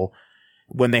hustle,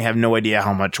 when they have no idea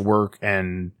how much work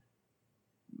and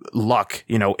luck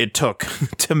it took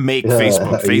to make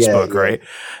Facebook, right?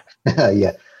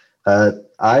 Yeah.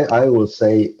 I will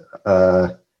say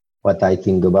what I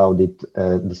think about it.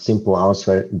 The simple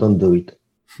answer: don't do it.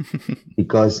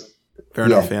 Because fair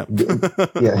enough.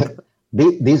 Yeah.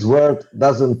 This world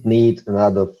doesn't need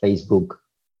another Facebook.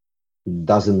 It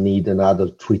doesn't need another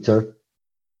Twitter.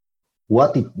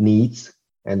 What it needs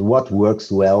and what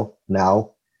works well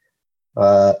now,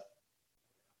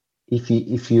 if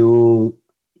you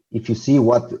see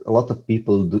what a lot of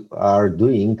people are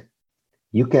doing,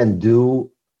 you can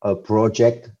do a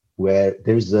project where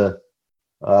there's a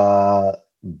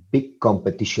big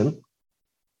competition.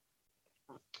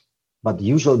 But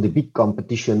usually the big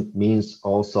competition means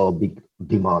also a big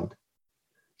demand.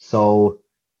 So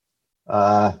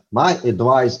my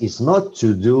advice is not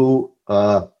to do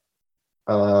a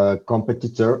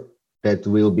competitor that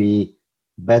will be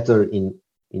better in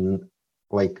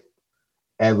like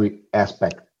every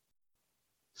aspect.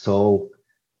 So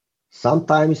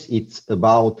sometimes it's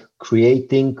about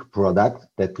creating product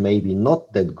that may be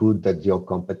not that good as your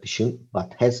competition,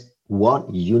 but has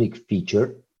one unique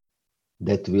feature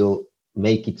that will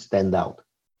make it stand out.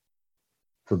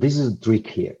 So this is the trick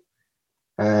here.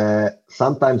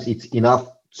 Sometimes it's enough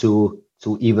to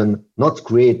to even not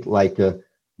create like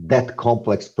that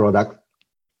complex product,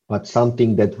 but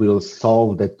something that will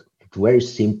solve that very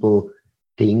simple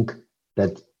thing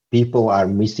that people are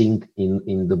missing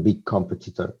in the big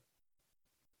competitor.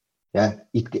 Yeah,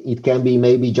 it can be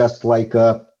maybe just like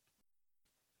a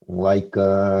not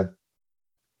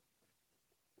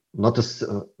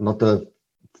a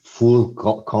full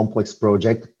complex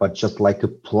project, but just like a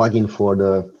plugin for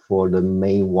the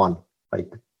main one.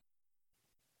 Like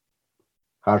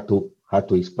hard to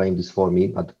explain this for me,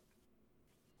 but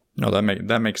no,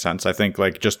 that makes sense. I think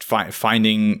like just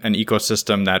finding an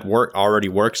ecosystem that already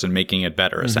works and making it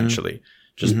better, essentially.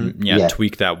 Just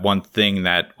tweak that one thing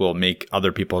that will make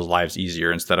other people's lives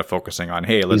easier instead of focusing on,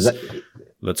 hey, let's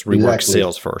rework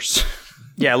Salesforce.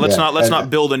 Yeah, let's not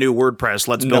build a new WordPress.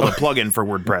 Let's build a plugin for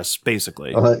WordPress,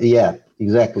 basically. Yeah,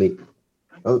 exactly.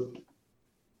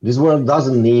 This world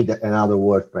doesn't need another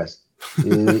WordPress.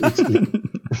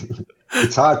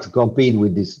 It's hard to compete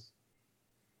with this.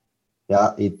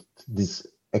 Yeah, this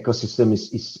ecosystem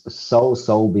is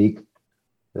so big.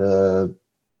 The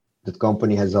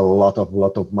company has a lot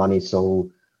of money. So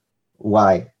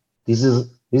why? This is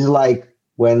like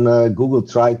when Google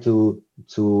tried to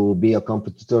be a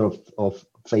competitor of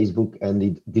Facebook and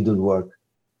it didn't work.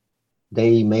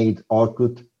 They made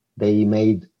Orkut. They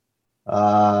made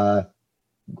the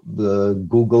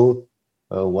Google.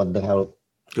 What the hell?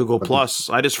 Google Plus.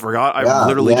 I just forgot. I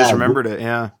literally just remembered it.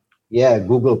 Yeah. Yeah,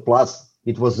 Google Plus.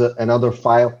 It was another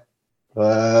file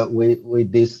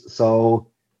with this. So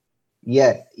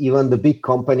yeah, even the big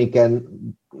company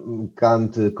can't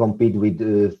compete with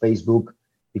Facebook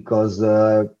because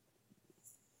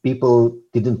people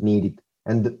didn't need it.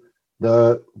 And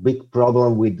the big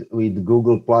problem with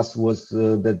Google Plus was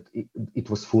that it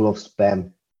was full of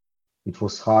spam. It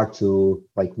was hard to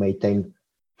like maintain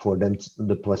for them,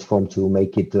 the platform, to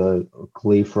make it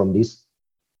clear from this.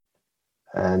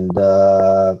 And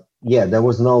there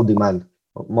was no demand.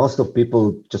 Most of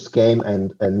people just came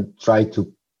and tried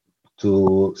to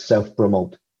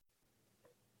self-promote.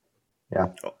 Yeah.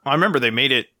 I remember they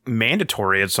made it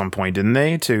mandatory at some point, didn't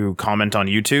they? To comment on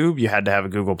YouTube, you had to have a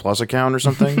Google Plus account or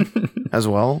something as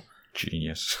well.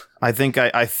 Genius. I think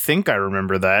I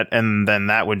remember that, and then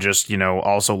that would just,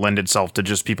 also lend itself to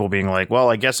just people being like, well,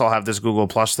 I guess I'll have this Google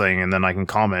Plus thing and then I can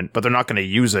comment, but they're not going to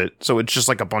use it. So it's just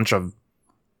like a bunch of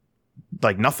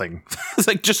like nothing. It's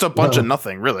like just a bunch of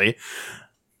nothing, really.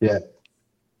 Yeah.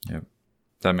 Yeah.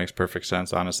 That makes perfect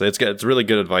sense, honestly. It's really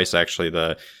good advice,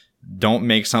 actually. Don't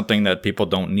make something that people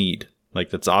don't need. Like,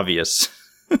 that's obvious.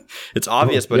 It's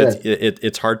obvious, but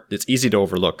it's hard. It's easy to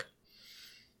overlook.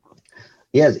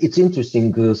 Yes, it's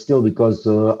interesting still because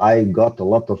I got a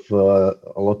lot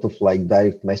of like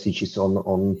direct messages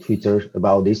on Twitter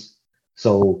about this.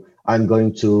 So I'm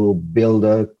going to build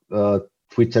a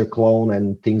Twitter clone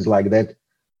and things like that.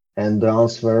 And the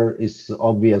answer is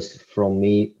obvious from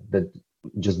me that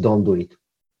just don't do it,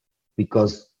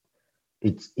 because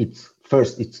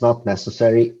it's not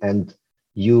necessary, and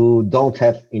you don't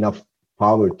have enough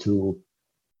power to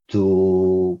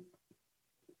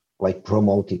like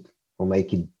promote it or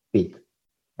make it big.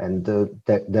 And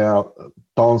there are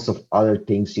tons of other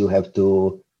things you have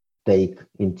to take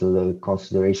into the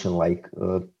consideration, like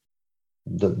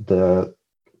the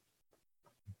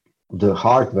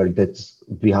hardware that's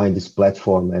behind this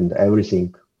platform and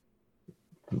everything.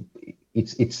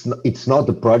 It's not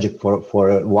a project for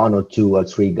one or two or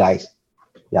three guys.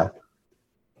 Yeah,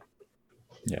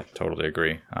 totally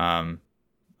agree.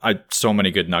 So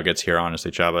many good nuggets here, honestly,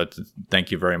 Csaba.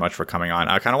 Thank you very much for coming on.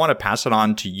 I kind of want to pass it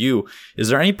on to you. Is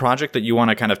there any project that you want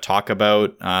to kind of talk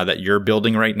about that you're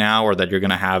building right now, or that you're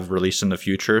going to have released in the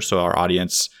future, so our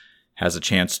audience has a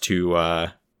chance to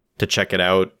check it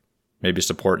out, maybe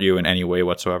support you in any way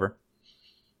whatsoever?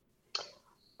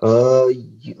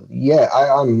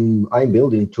 I'm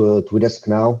building to Tweedesk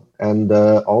now, and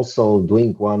also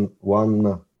doing one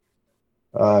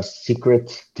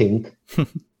secret thing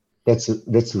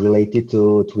that's related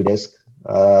to Tweedesk.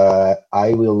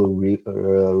 I will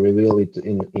reveal it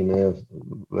in a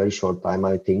very short time,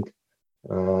 I think.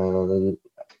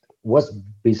 Was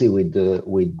busy with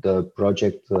the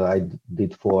project I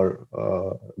did for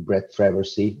Brett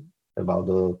Traversy about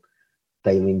the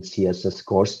Tailwind CSS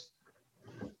course.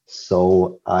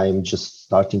 So I'm just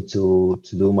starting to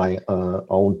do my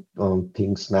own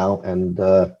things now. And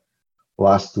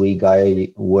last week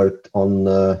I worked on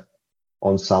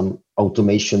some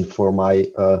automation for my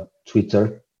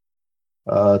Twitter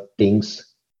things.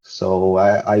 So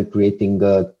I'm creating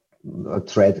a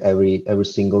thread every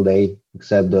single day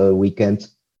except the weekend,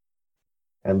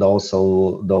 and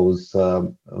also those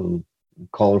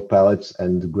color palettes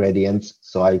and gradients.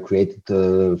 So I created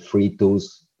free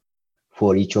tools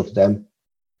for each of them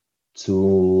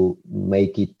to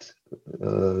make it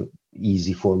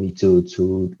easy for me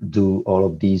to do all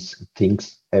of these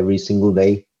things every single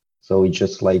day. So it's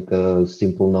just like a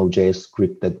simple Node.js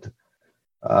script that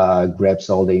grabs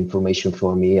all the information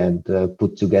for me and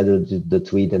put together the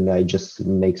tweet, and I just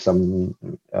make some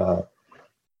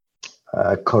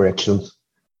corrections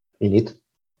in it.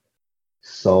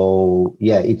 So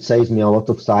yeah, it saves me a lot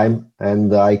of time,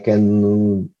 and I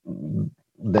can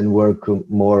then work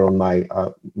more on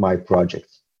my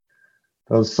projects.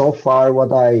 So far,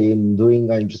 what I am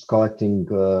doing, I'm just collecting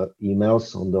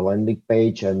emails on the landing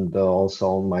page and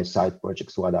also on my side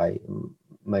projects, what I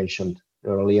mentioned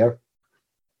earlier.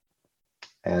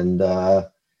 And yeah,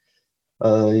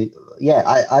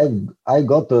 I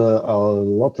got a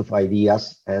lot of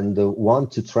ideas and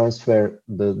want to transfer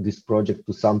this project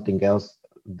to something else.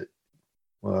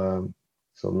 So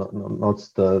not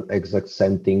the exact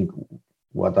same thing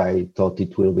what I thought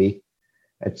it will be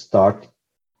at start.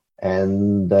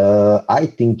 And I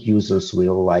think users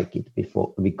will like it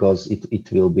because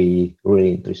it will be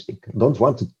really interesting. Don't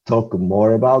want to talk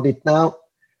more about it now,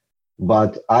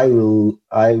 but I will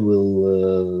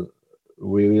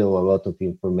reveal a lot of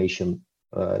information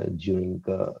during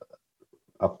the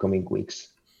upcoming weeks.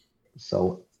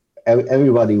 So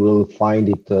everybody will find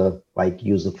it like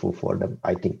useful for them,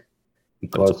 I think,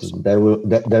 because awesome. there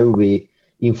will be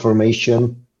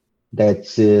information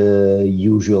that's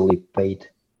usually paid.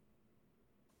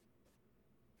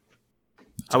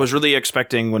 I was really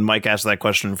expecting when Mike asked that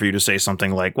question for you to say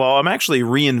something like, well, I'm actually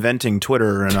reinventing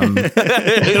Twitter and I'm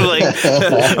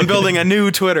I'm building a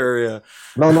new Twitter. Yeah.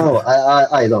 No,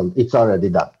 I don't. It's already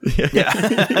done.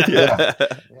 Yeah.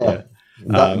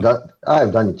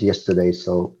 I've done it yesterday,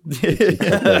 so it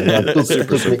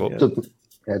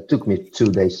took me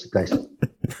 2 days, guys.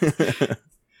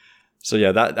 So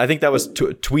yeah, I think that was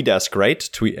Tweedesk, right?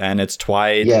 And it's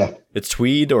Tweed. Yeah. It's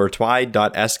Tweed or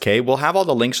Tweed.sk. We'll have all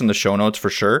the links in the show notes for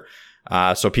sure.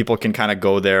 So people can kind of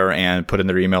go there and put in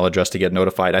their email address to get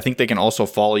notified. I think they can also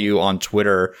follow you on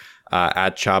Twitter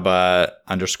at Csaba_Kissy.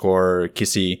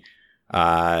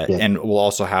 And we'll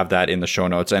also have that in the show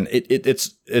notes. And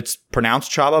it's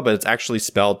pronounced Csaba, but it's actually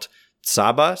spelled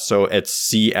Csaba. So it's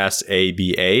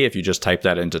CSABA. If you just type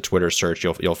that into Twitter search,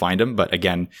 you'll find him. But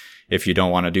again, if you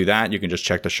don't want to do that, you can just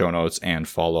check the show notes and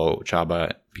follow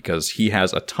Csaba because he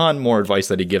has a ton more advice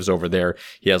that he gives over there.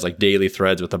 He has like daily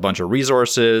threads with a bunch of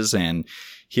resources, and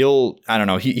he's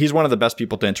one of the best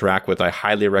people to interact with. I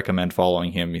highly recommend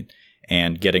following him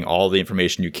and getting all the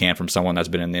information you can from someone that's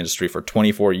been in the industry for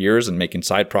 24 years and making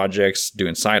side projects,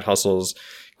 doing side hustles,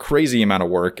 crazy amount of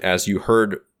work, as you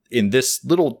heard in this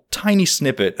little tiny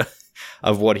snippet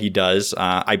of what he does.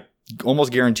 I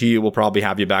almost guarantee we'll probably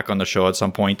have you back on the show at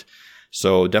some point.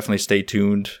 So definitely stay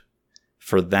tuned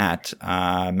for that.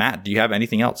 Matt, do you have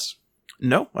anything else?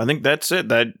 No, I think that's it.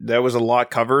 That was a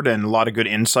lot covered and a lot of good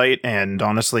insight. And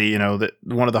honestly, that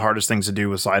one of the hardest things to do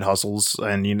with side hustles,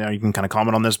 and you can kind of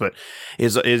comment on this, but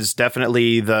is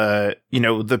definitely the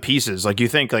pieces. Like you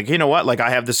think like, what? Like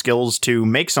I have the skills to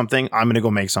make something, I'm going to go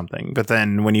make something. But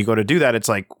then when you go to do that, it's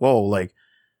like, whoa, like,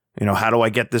 how do I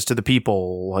get this to the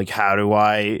people? Like, how do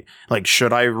I,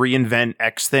 should I reinvent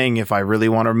X thing if I really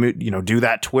want to, do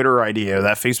that Twitter idea,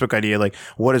 that Facebook idea? Like,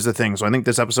 what is the thing? So I think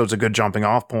this episode's a good jumping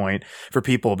off point for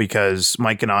people because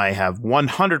Mike and I have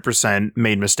 100%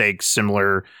 made mistakes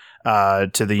similar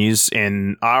to these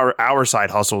in our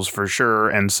side hustles for sure.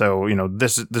 And so,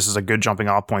 this is a good jumping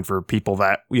off point for people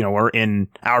that, are in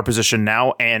our position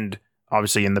now and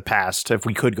obviously in the past if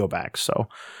we could go back. So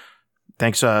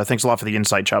Thanks a lot for the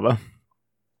insight, Csaba.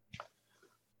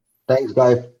 Thanks,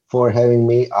 Guy, for having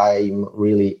me. I'm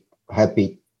really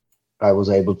happy I was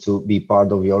able to be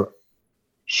part of your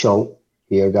show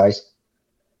here, guys.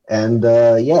 And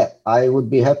I would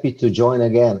be happy to join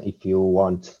again if you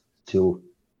want to.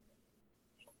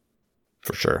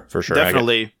 For sure.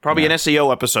 Definitely. Probably an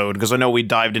SEO episode, because I know we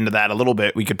dived into that a little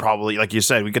bit. We could probably, like you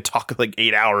said, we could talk like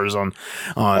 8 hours on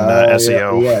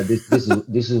SEO. Yeah,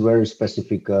 this is very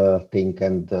specific thing.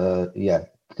 And there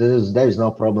is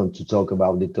no problem to talk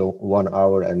about it 1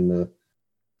 hour and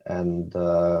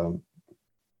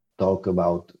talk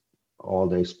about all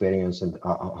the experience and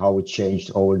how it changed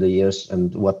over the years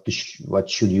and what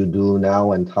should you do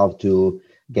now and how to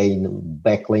gain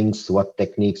backlinks, what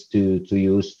techniques to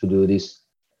use to do this,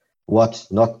 what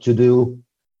not to do,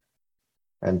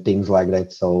 and things like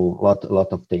that. So a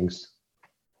lot of things.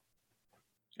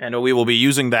 And we will be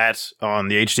using that on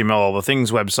the HTML All the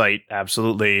Things website,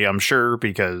 absolutely, I'm sure,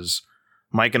 because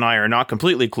Mike and I are not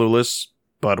completely clueless,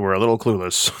 but we're a little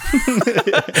clueless.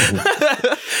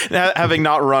 Having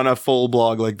not run a full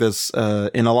blog like this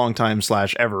in a long time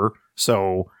 / ever.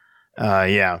 So,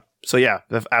 yeah. So, yeah,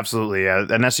 absolutely. An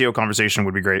SEO conversation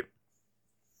would be great.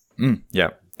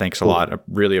 Yeah. Thanks a lot. I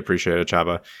really appreciate it,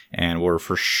 Csaba. And we're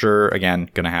for sure, again,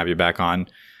 going to have you back on.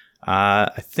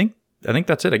 I think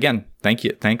that's it. Again, thank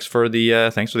you. Thanks for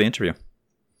the interview.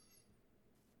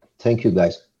 Thank you,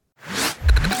 guys.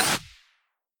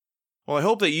 Well, I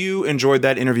hope that you enjoyed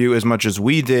that interview as much as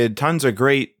we did. Tons of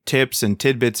great tips and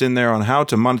tidbits in there on how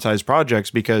to monetize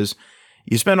projects, because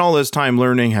you spend all this time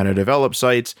learning how to develop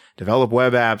sites, develop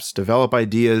web apps, develop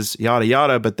ideas, yada,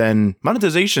 yada, but then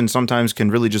monetization sometimes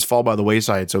can really just fall by the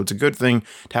wayside. So it's a good thing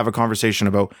to have a conversation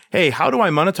about, hey, how do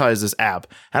I monetize this app?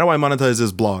 How do I monetize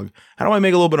this blog? How do I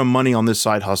make a little bit of money on this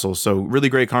side hustle? So really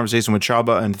great conversation with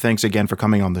Csaba, and thanks again for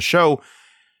coming on the show.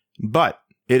 But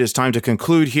it is time to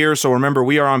conclude here. So remember,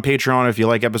 we are on Patreon. If you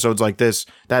like episodes like this,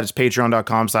 that is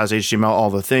patreon.com/HTML all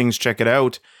the things. Check it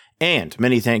out. And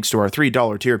many thanks to our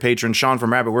 $3 tier patron, Sean from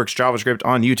RabbitWorks JavaScript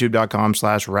on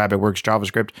youtube.com/RabbitWorks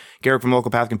JavaScript, Garrick from Local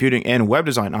Path Computing and Web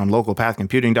Design on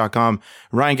localpathcomputing.com,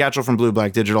 Ryan Gatchell from Blue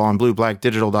Black Digital on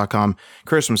blueblackdigital.com,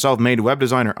 Chris from Self-Made Web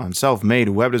Designer on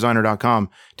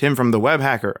selfmadewebdesigner.com, Tim from The Web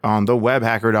Hacker on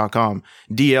thewebhacker.com,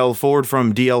 DL Ford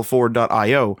from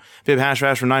dlford.io, Vib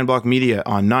Hashvash from 9block Media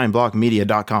on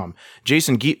 9blockmedia.com,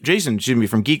 Jason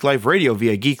from Geek Life Radio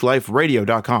via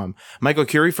geekliferadio.com, Michael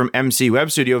Curie from MC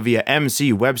Web Studio via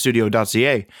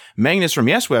mcwebstudio.ca, Magnus from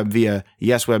YesWeb via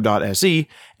yesweb.se,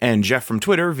 and Jeff from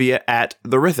Twitter via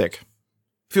 @TheRithic.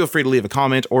 Feel free to leave a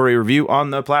comment or a review on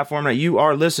the platform that you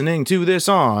are listening to this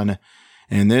on.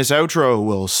 And this outro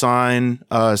will sign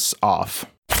us off.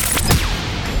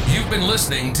 You've been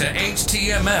listening to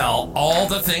HTML All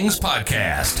the Things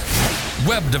Podcast.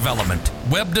 Web development,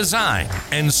 web design,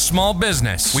 and small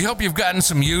business. We hope you've gotten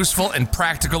some useful and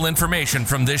practical information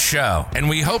from this show. And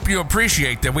we hope you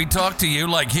appreciate that we talk to you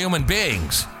like human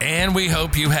beings. And we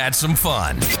hope you had some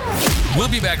fun. We'll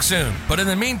be back soon. But in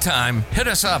the meantime, hit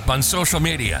us up on social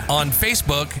media on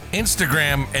Facebook,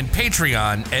 Instagram, and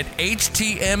Patreon at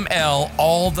HTML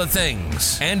All the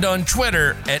Things. And on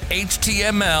Twitter at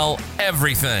HTML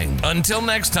Everything. Until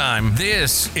next time,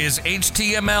 this is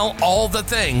HTML All the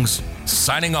Things,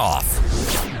 signing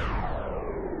off.